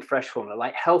Feeling Fresh formula.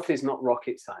 Like, health is not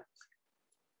rocket science.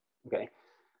 Okay.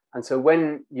 And so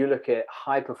when you look at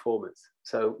high performance,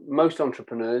 so most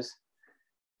entrepreneurs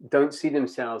don't see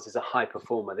themselves as a high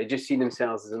performer. They just see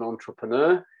themselves as an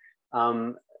entrepreneur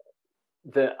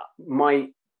that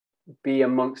might be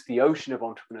amongst the ocean of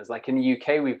entrepreneurs. Like in the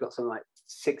UK, we've got something like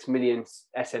 6 million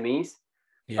SMEs.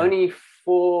 Yeah. Only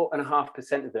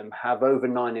 4.5% of them have over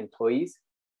 9 employees.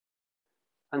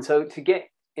 And so to get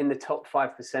in the top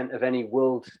 5% of any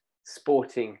world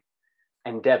sporting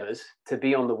endeavors, to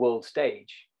be on the world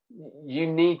stage, you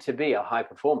need to be a high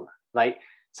performer. Like,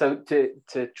 so to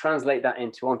translate that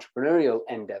into entrepreneurial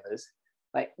endeavors,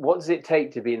 like, what does it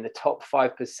take to be in the top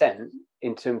 5%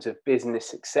 in terms of business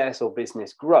success or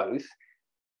business growth?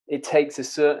 It takes a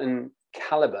certain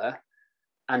caliber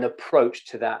and approach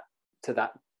to that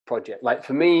project. Like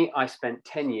for me, I spent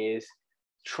 10 years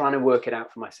trying to work it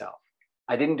out for myself.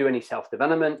 I didn't do any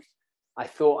self-development. I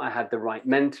thought I had the right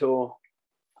mentor.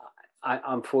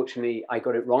 Unfortunately, I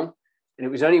got it wrong. And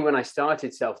it was only when I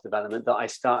started self-development that I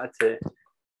started to,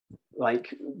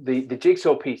 like, the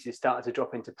jigsaw pieces started to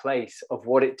drop into place of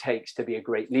what it takes to be a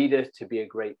great leader, to be a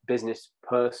great business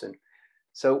person.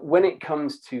 So when it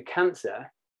comes to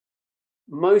cancer,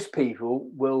 most people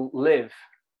will live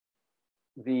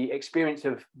the experience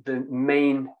of the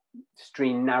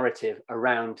mainstream narrative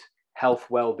around health,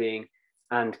 well-being,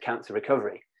 and cancer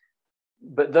recovery.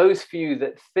 But those few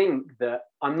that think that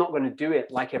I'm not going to do it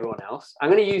like everyone else,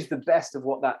 I'm going to use the best of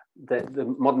what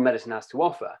the modern medicine has to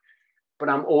offer, but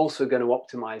I'm also going to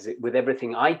optimize it with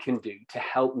everything I can do to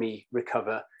help me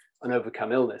recover and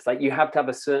overcome illness. Like, you have to have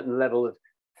a certain level of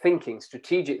thinking,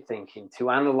 strategic thinking,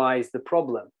 to analyze the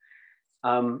problem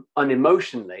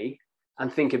unemotionally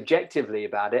and think objectively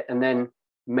about it, and then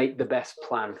make the best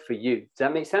plan for you. Does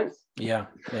that make sense? Yeah.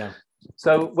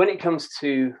 So when it comes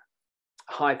to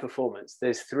high performance,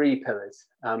 there's 3 pillars: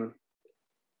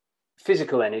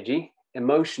 physical energy,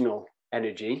 emotional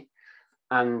energy,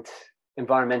 and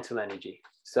environmental energy.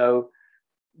 So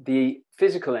The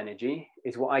physical energy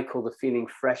is what I call the feeling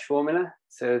fresh formula.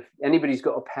 So if anybody's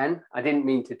got a pen, I didn't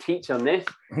mean to teach on this.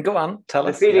 Go on, tell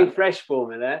us. The feeling fresh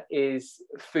formula is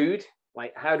food.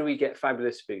 Like, how do we get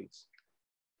fabulous foods?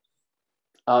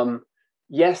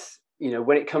 Yes,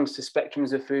 when it comes to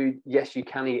spectrums of food, yes, you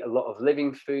can eat a lot of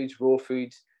living foods, raw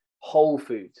foods, whole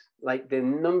foods. Like the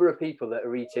number of people that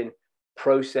are eating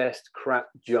processed crap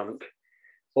junk,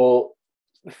 or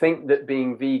think that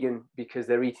being vegan because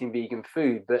they're eating vegan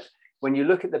food. But when you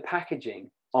look at the packaging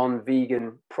on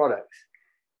vegan products,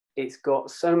 it's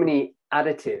got so many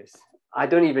additives. I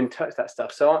don't even touch that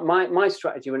stuff. So my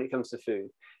strategy when it comes to food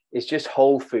is just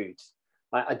whole foods.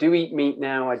 I do eat meat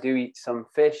now. I do eat some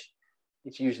fish.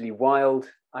 It's usually wild.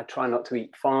 I try not to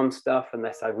eat farm stuff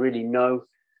unless I really know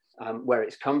where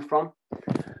it's come from.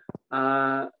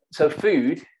 So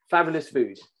food, fabulous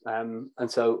food. And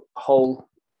so whole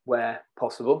where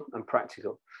possible and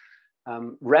practical.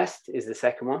 Rest is the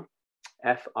second one.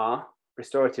 FR,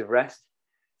 restorative rest.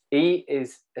 E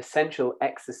is essential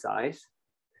exercise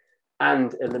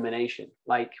and elimination.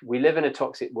 Like, we live in a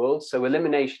toxic world. So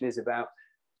elimination is about,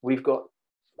 we've got,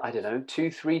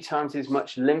 2-3 times as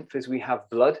much lymph as we have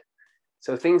blood.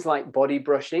 So things like body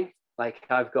brushing, like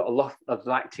I've got a lot of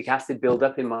lactic acid build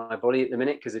up in my body at the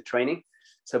minute because of training.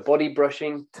 So body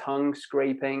brushing, tongue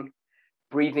scraping,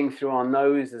 breathing through our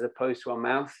nose as opposed to our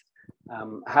mouth,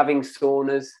 having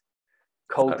saunas,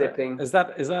 cold dipping. Is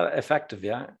that effective?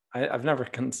 Yeah, I've never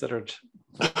considered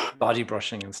body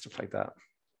brushing and stuff like that.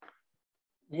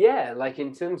 Yeah, like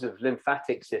in terms of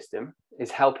lymphatic system, is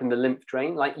helping the lymph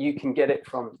drain. Like, you can get it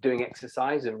from doing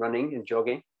exercise and running and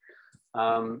jogging.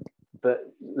 But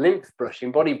lymph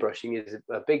brushing, body brushing is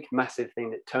a big, massive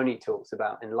thing that Tony talks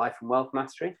about in Life and Wealth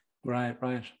Mastery. Right.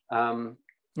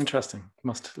 Interesting.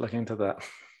 Must look into that.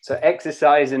 So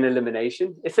exercise and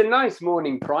elimination. It's a nice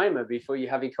morning primer before you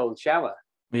have your cold shower.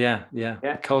 Yeah.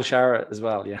 Cold shower as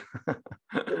well. Yeah.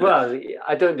 Well,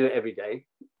 I don't do it every day,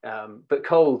 but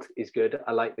cold is good.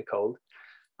 I like the cold.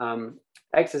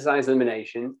 Exercise,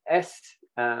 elimination.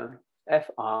 FR.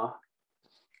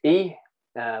 E,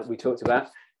 we talked about.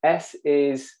 S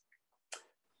is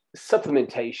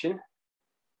supplementation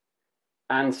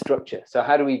and structure. So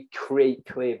how do we create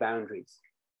clear boundaries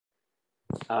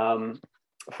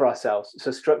for ourselves? So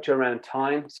structure around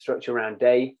time, structure around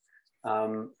day,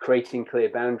 creating clear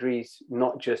boundaries,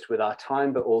 not just with our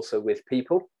time, but also with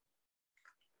people.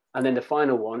 And then the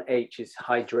final one, H, is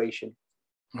hydration.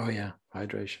 Oh yeah,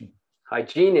 hydration.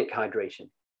 Hygienic hydration,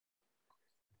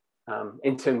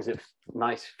 in terms of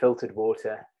nice filtered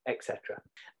water, etc.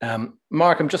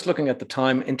 Mark, I'm just looking at the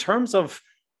time. In terms of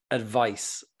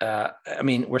advice,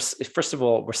 first of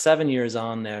all, we're 7 years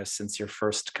on now since your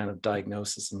first kind of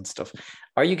diagnosis and stuff.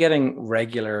 Are you getting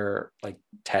regular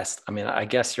tests? I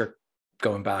guess you're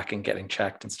going back and getting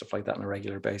checked and stuff like that on a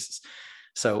regular basis.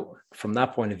 So from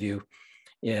that point of view,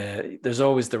 yeah, there's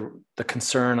always the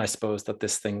concern, I suppose, that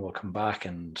this thing will come back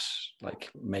and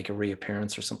make a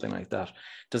reappearance or something like that.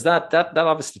 Does that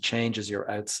obviously changes your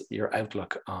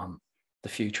outlook on the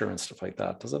future and stuff like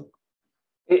that, does it?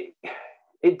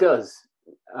 It does.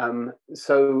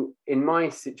 So in my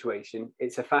situation,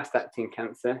 it's a fast-acting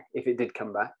cancer if it did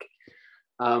come back.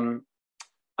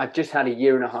 I've just had a 1.5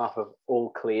 years of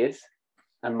all clears,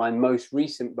 and my most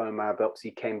recent bone marrow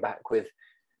biopsy came back with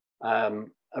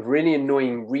a really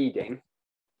annoying reading,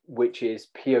 which is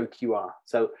POQR.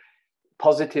 So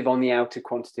positive on the outer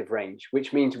quantitative range,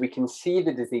 which means we can see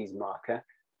the disease marker,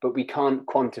 but we can't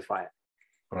quantify it.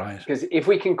 Right. Because if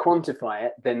we can quantify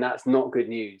it, then that's not good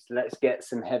news. Let's get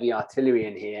some heavy artillery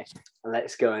in here and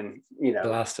let's go and,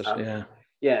 blast it.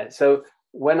 Yeah. So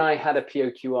when I had a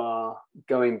POQR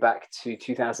going back to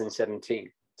 2017,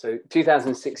 so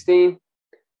 2016,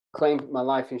 claimed my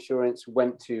life insurance,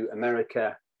 went to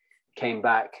America, came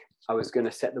back. I was going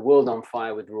to set the world on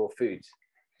fire with raw foods.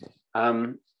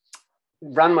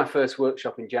 Ran my first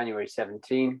workshop in January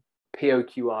 17.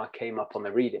 POQR came up on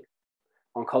the reading.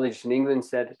 Oncologist in England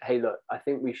said, hey, look, I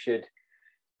think we should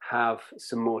have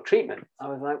some more treatment. I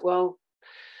was like, well,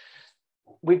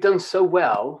 we've done so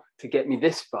well to get me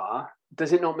this far.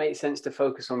 Does it not make sense to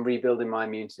focus on rebuilding my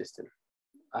immune system?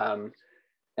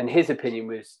 And his opinion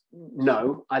was,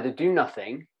 no, either do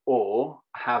nothing or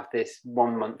have this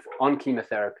 1 month on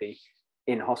chemotherapy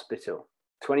in hospital,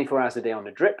 24 hours a day on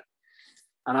a drip.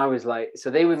 And I was like, so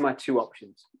they were my two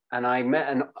options. And I met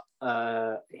an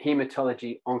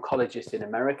hematology oncologist in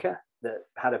America that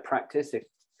had a practice, an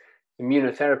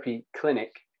immunotherapy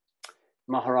clinic,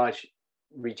 Maharaj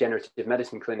Regenerative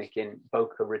Medicine Clinic in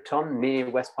Boca Raton near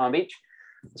West Palm Beach.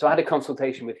 So I had a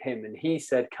consultation with him and he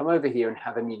said, come over here and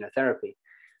have immunotherapy.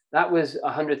 That was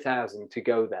 100,000 to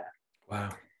go there. Wow.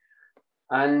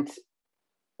 And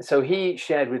so he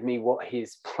shared with me what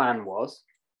his plan was.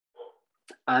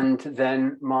 And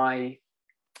then my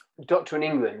doctor in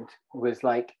England was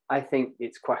like, I think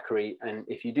it's quackery. And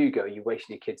if you do go, you're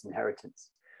wasting your kid's inheritance.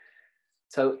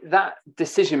 So that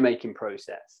decision-making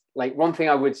process, like one thing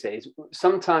I would say is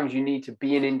sometimes you need to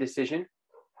be in indecision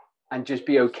and just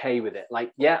be okay with it.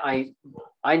 Like, yeah,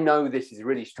 I know this is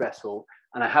really stressful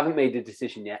and I haven't made a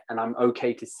decision yet, and I'm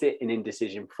okay to sit in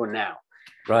indecision for now.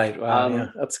 Right. Wow. Yeah,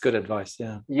 that's good advice.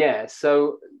 Yeah. Yeah.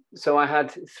 So I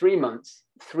had 3 months,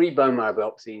 3 bone marrow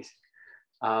biopsies,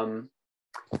 and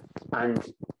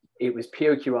it was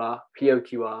POQR,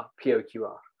 POQR,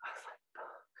 POQR.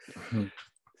 Mm-hmm.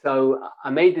 So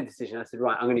I made the decision. I said,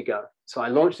 right, I'm going to go. So I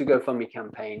launched a GoFundMe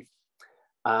campaign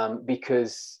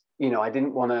because, you know, I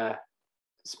didn't want to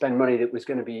spend money that was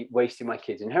going to be wasting my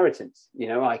kids' inheritance. You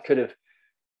know, I could have,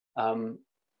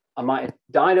 I might have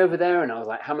died over there, and I was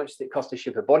like, how much did it cost to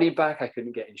ship a body back? I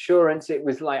couldn't get insurance. It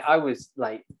was like, I was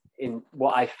like in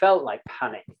what I felt like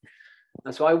panic.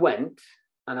 And so I went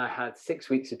and I had 6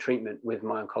 weeks of treatment with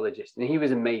my oncologist, and he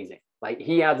was amazing. Like,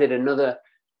 he added another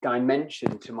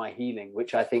dimension to my healing,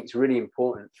 which I think is really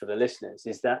important for the listeners,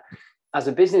 is that as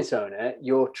a business owner,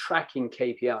 you're tracking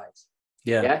KPIs.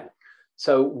 Yeah.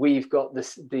 So we've got the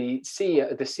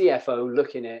CFO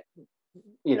looking at,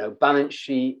 you know, balance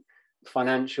sheet,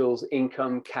 financials,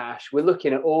 income, cash. We're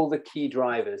looking at all the key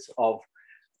drivers of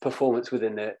performance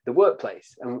within the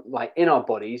workplace. And like in our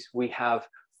bodies, we have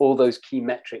all those key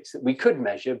metrics that we could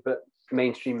measure, but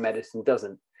mainstream medicine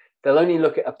doesn't. They'll only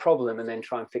look at a problem and then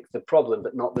try and fix the problem,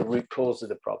 but not the root cause of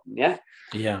the problem. Yeah.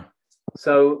 Yeah.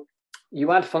 So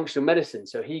you add functional medicine.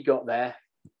 So he got there.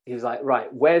 He was like,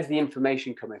 right, where's the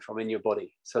information coming from in your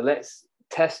body? So let's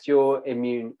test your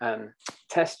immune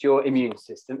system, your immune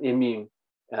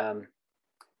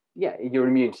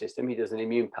system. He does an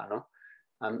immune panel,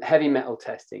 heavy metal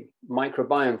testing,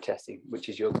 microbiome testing, which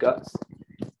is your guts.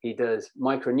 He does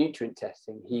micronutrient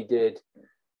testing. He did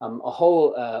a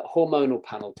whole hormonal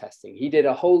panel testing. He did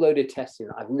a whole load of testing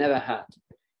that I've never had.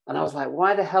 And I was like,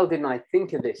 why the hell didn't I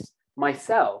think of this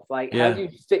myself? Like, how do you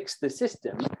fix the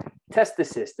system, test the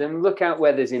system, look out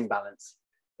where there's imbalance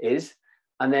is,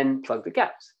 and then plug the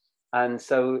gaps? And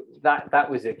so that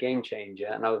was a game changer.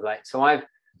 And I was like, so I've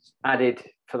added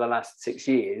for the last 6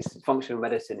 years functional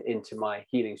medicine into my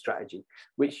healing strategy,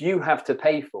 which you have to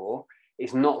pay for.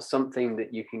 It's not something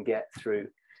that you can get through,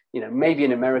 you know, maybe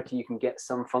in America you can get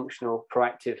some functional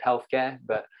proactive healthcare,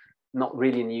 but not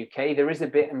really in the UK. There is a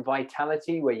bit in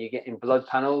Vitality where you get in blood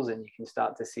panels and you can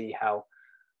start to see how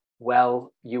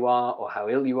well you are or how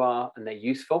ill you are, and they're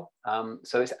useful.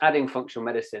 So it's adding functional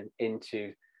medicine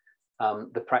into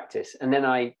the practice. And then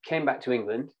I came back to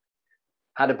England,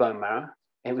 had a bone marrow,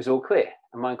 it was all clear.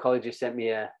 And my oncologist sent me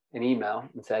an email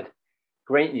and said,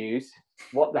 great news.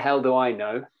 What the hell do I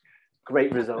know?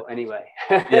 Great result anyway.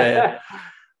 Yeah.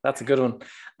 That's a good one.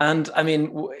 And I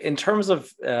mean, in terms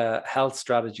of health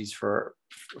strategies for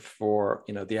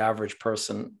you know, the average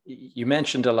person, you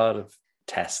mentioned a lot of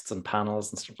tests and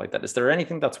panels and stuff like that. Is there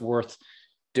anything that's worth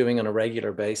doing on a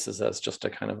regular basis as just a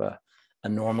kind of a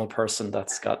normal person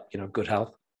that's got, you know, good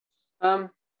health? To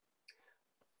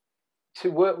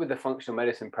work with a functional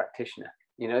medicine practitioner,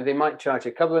 you know, they might charge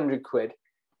a couple £100.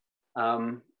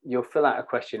 You'll fill out a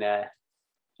questionnaire.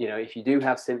 You know, if you do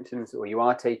have symptoms or you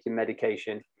are taking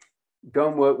medication, go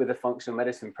and work with a functional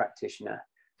medicine practitioner.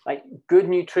 Like, good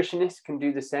nutritionists can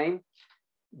do the same,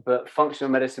 but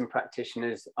functional medicine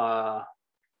practitioners are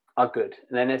good.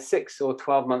 And then a 6 or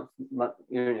 12 month,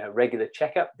 you know, regular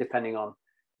checkup, depending on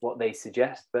what they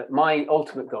suggest. But my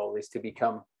ultimate goal is to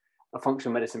become a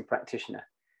functional medicine practitioner.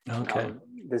 Okay.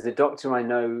 There's a doctor I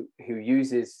know who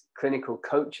uses clinical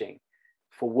coaching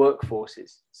for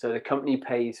workforces. So the company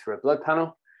pays for a blood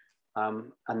panel,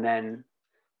 and then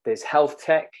there's health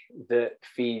tech that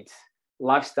feeds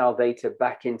lifestyle data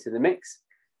back into the mix,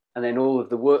 and then all of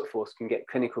the workforce can get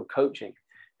clinical coaching,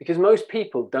 because most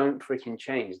people don't freaking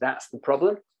change. That's the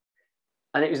problem.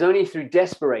 And it was only through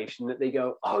desperation that they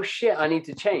go, oh shit, I need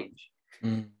to change.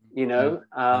 You know,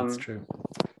 that's true.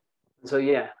 So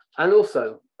yeah. And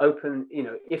also open, you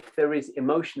know, if there is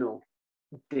emotional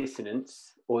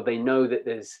dissonance, or they know that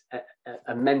there's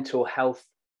a mental health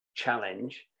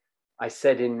challenge, I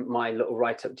said in my little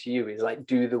write-up to you, is like,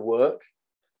 do the work.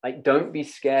 Like, don't be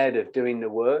scared of doing the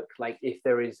work. Like, if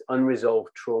there is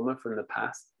unresolved trauma from the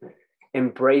past,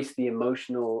 embrace the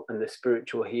emotional and the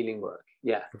spiritual healing work.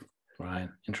 Yeah. Right.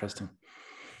 Interesting.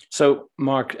 So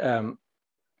Mark,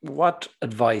 what's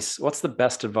the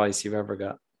best advice you've ever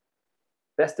got?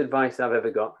 Best advice I've ever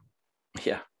got?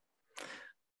 Yeah.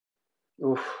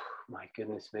 Oof, my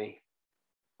goodness me.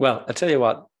 Well, I tell you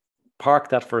what, park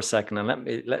that for a second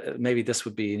and maybe this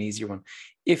would be an easier one.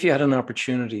 If you had an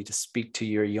opportunity to speak to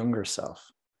your younger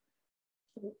self,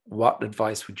 what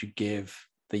advice would you give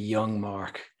the young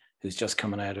Mark who's just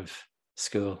coming out of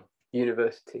school?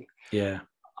 University. Yeah.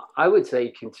 I would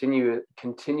say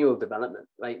continual development.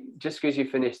 Like, just because you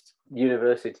finished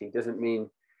university doesn't mean,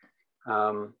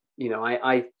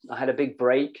 I had a big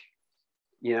break.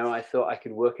 I thought I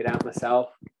could work it out myself.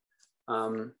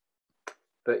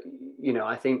 But,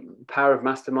 I think power of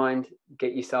mastermind,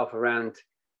 get yourself around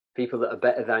people that are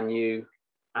better than you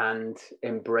and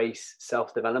embrace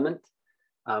self-development.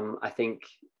 I think,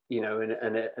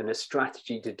 and a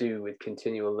strategy to do with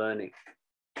continual learning.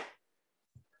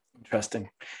 Interesting.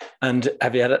 And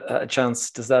have you had a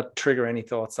chance, does that trigger any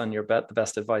thoughts on the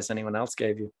best advice anyone else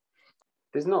gave you?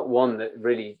 There's not one that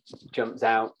really jumps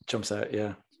out.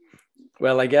 Yeah.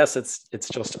 Well, I guess it's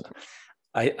just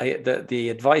the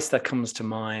advice that comes to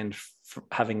mind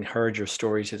having heard your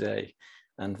story today,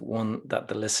 and one that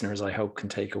the listeners I hope can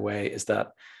take away, is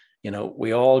that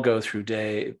we all go through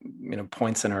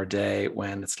points in our day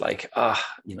when it's like,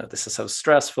 this is so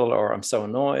stressful, or I'm so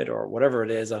annoyed, or whatever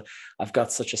it is. I've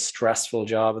got such a stressful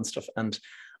job and stuff. And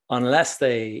unless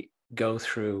they go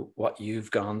through what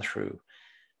you've gone through,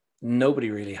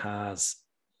 nobody really has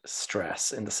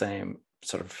stress in the same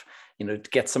sort of, to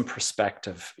get some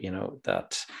perspective,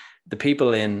 that the people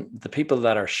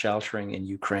that are sheltering in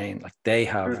Ukraine, like, they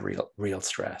have real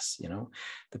stress,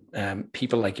 the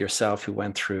people like yourself who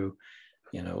went through,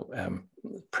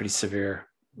 pretty severe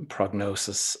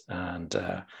prognosis, and,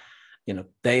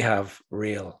 they have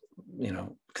real,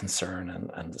 concern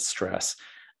and the stress.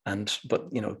 But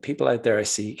people out there, I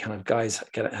see kind of guys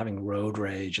having road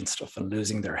rage and stuff and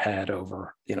losing their head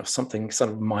over, something sort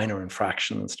of minor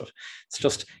infraction and stuff. It's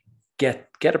just get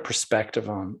a perspective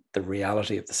on the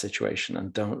reality of the situation,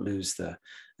 and don't lose the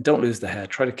head.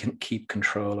 Try to keep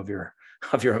control of your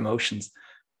emotions.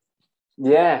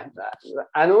 Yeah,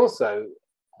 and also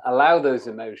allow those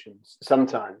emotions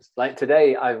sometimes. Like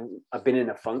today, I've been in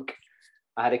a funk.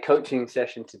 I had a coaching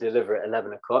session to deliver at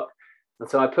 11 o'clock. And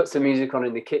so I put some music on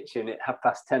in the kitchen at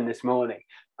 10:30 this morning.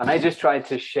 And I just tried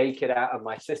to shake it out of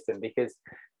my system, because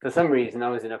for some reason I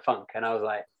was in a funk, and I was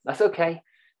like, that's okay.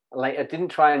 Like, I didn't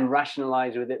try and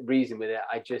rationalize with it, reason with it.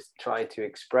 I just tried to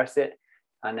express it.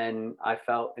 And then I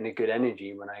felt in a good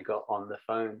energy when I got on the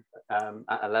phone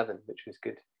at 11, which was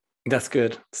good. That's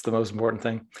good. It's the most important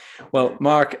thing. Well,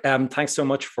 Mark, thanks so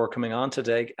much for coming on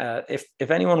today.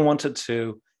 If anyone wanted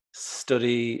to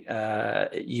study,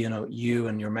 you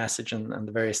and your message and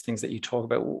the various things that you talk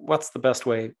about, what's the best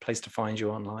place to find you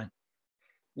online?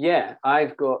 Yeah,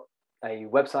 I've got a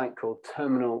website called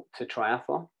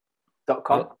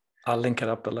terminaltotriathlon.com. I'll link it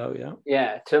up below.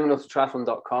 Yeah,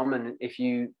 terminaltotriathlon.com. And if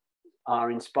you are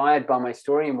inspired by my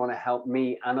story and want to help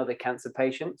me and other cancer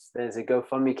patients, there's a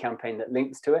GoFundMe campaign that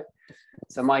links to it.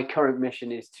 So my current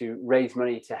mission is to raise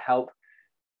money to help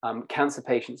cancer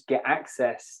patients get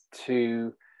access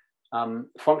to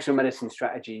functional medicine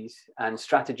strategies and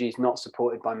strategies not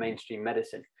supported by mainstream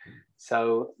medicine.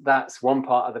 So that's one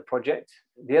part of the project.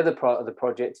 The other part of the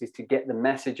project is to get the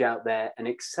message out there and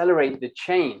accelerate the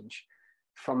change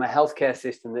from a healthcare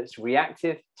system that's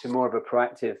reactive to more of a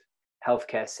proactive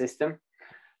healthcare system.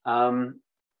 And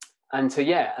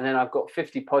then I've got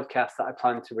 50 podcasts that I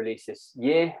plan to release this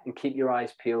year, and keep your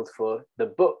eyes peeled for the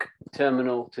book,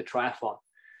 Terminal to Triathlon.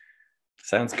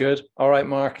 Sounds good. All right,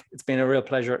 Mark, it's been a real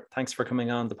pleasure. Thanks for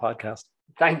coming on the podcast.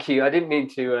 Thank you. I didn't mean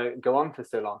to go on for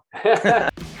so long.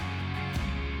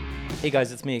 Hey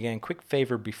guys, it's me again. Quick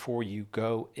favor before you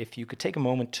go. If you could take a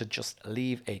moment to just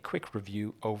leave a quick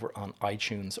review over on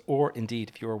iTunes, or indeed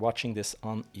if you are watching this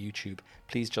on YouTube,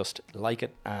 please just like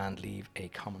it and leave a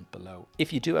comment below.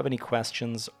 If you do have any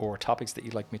questions or topics that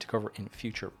you'd like me to cover in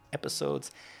future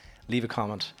episodes, leave a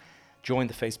comment. Join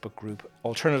the Facebook group.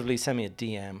 Alternatively, send me a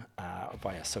DM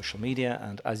via social media.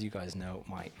 And as you guys know,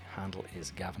 my handle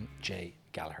is Gavin J.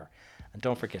 Gallagher. And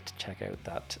don't forget to check out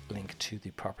that link to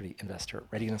the property investor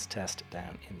readiness test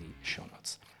down in the show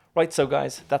notes. Right, so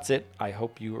guys, that's it. I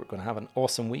hope you are going to have an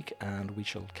awesome week, and we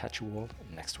shall catch you all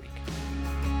next week.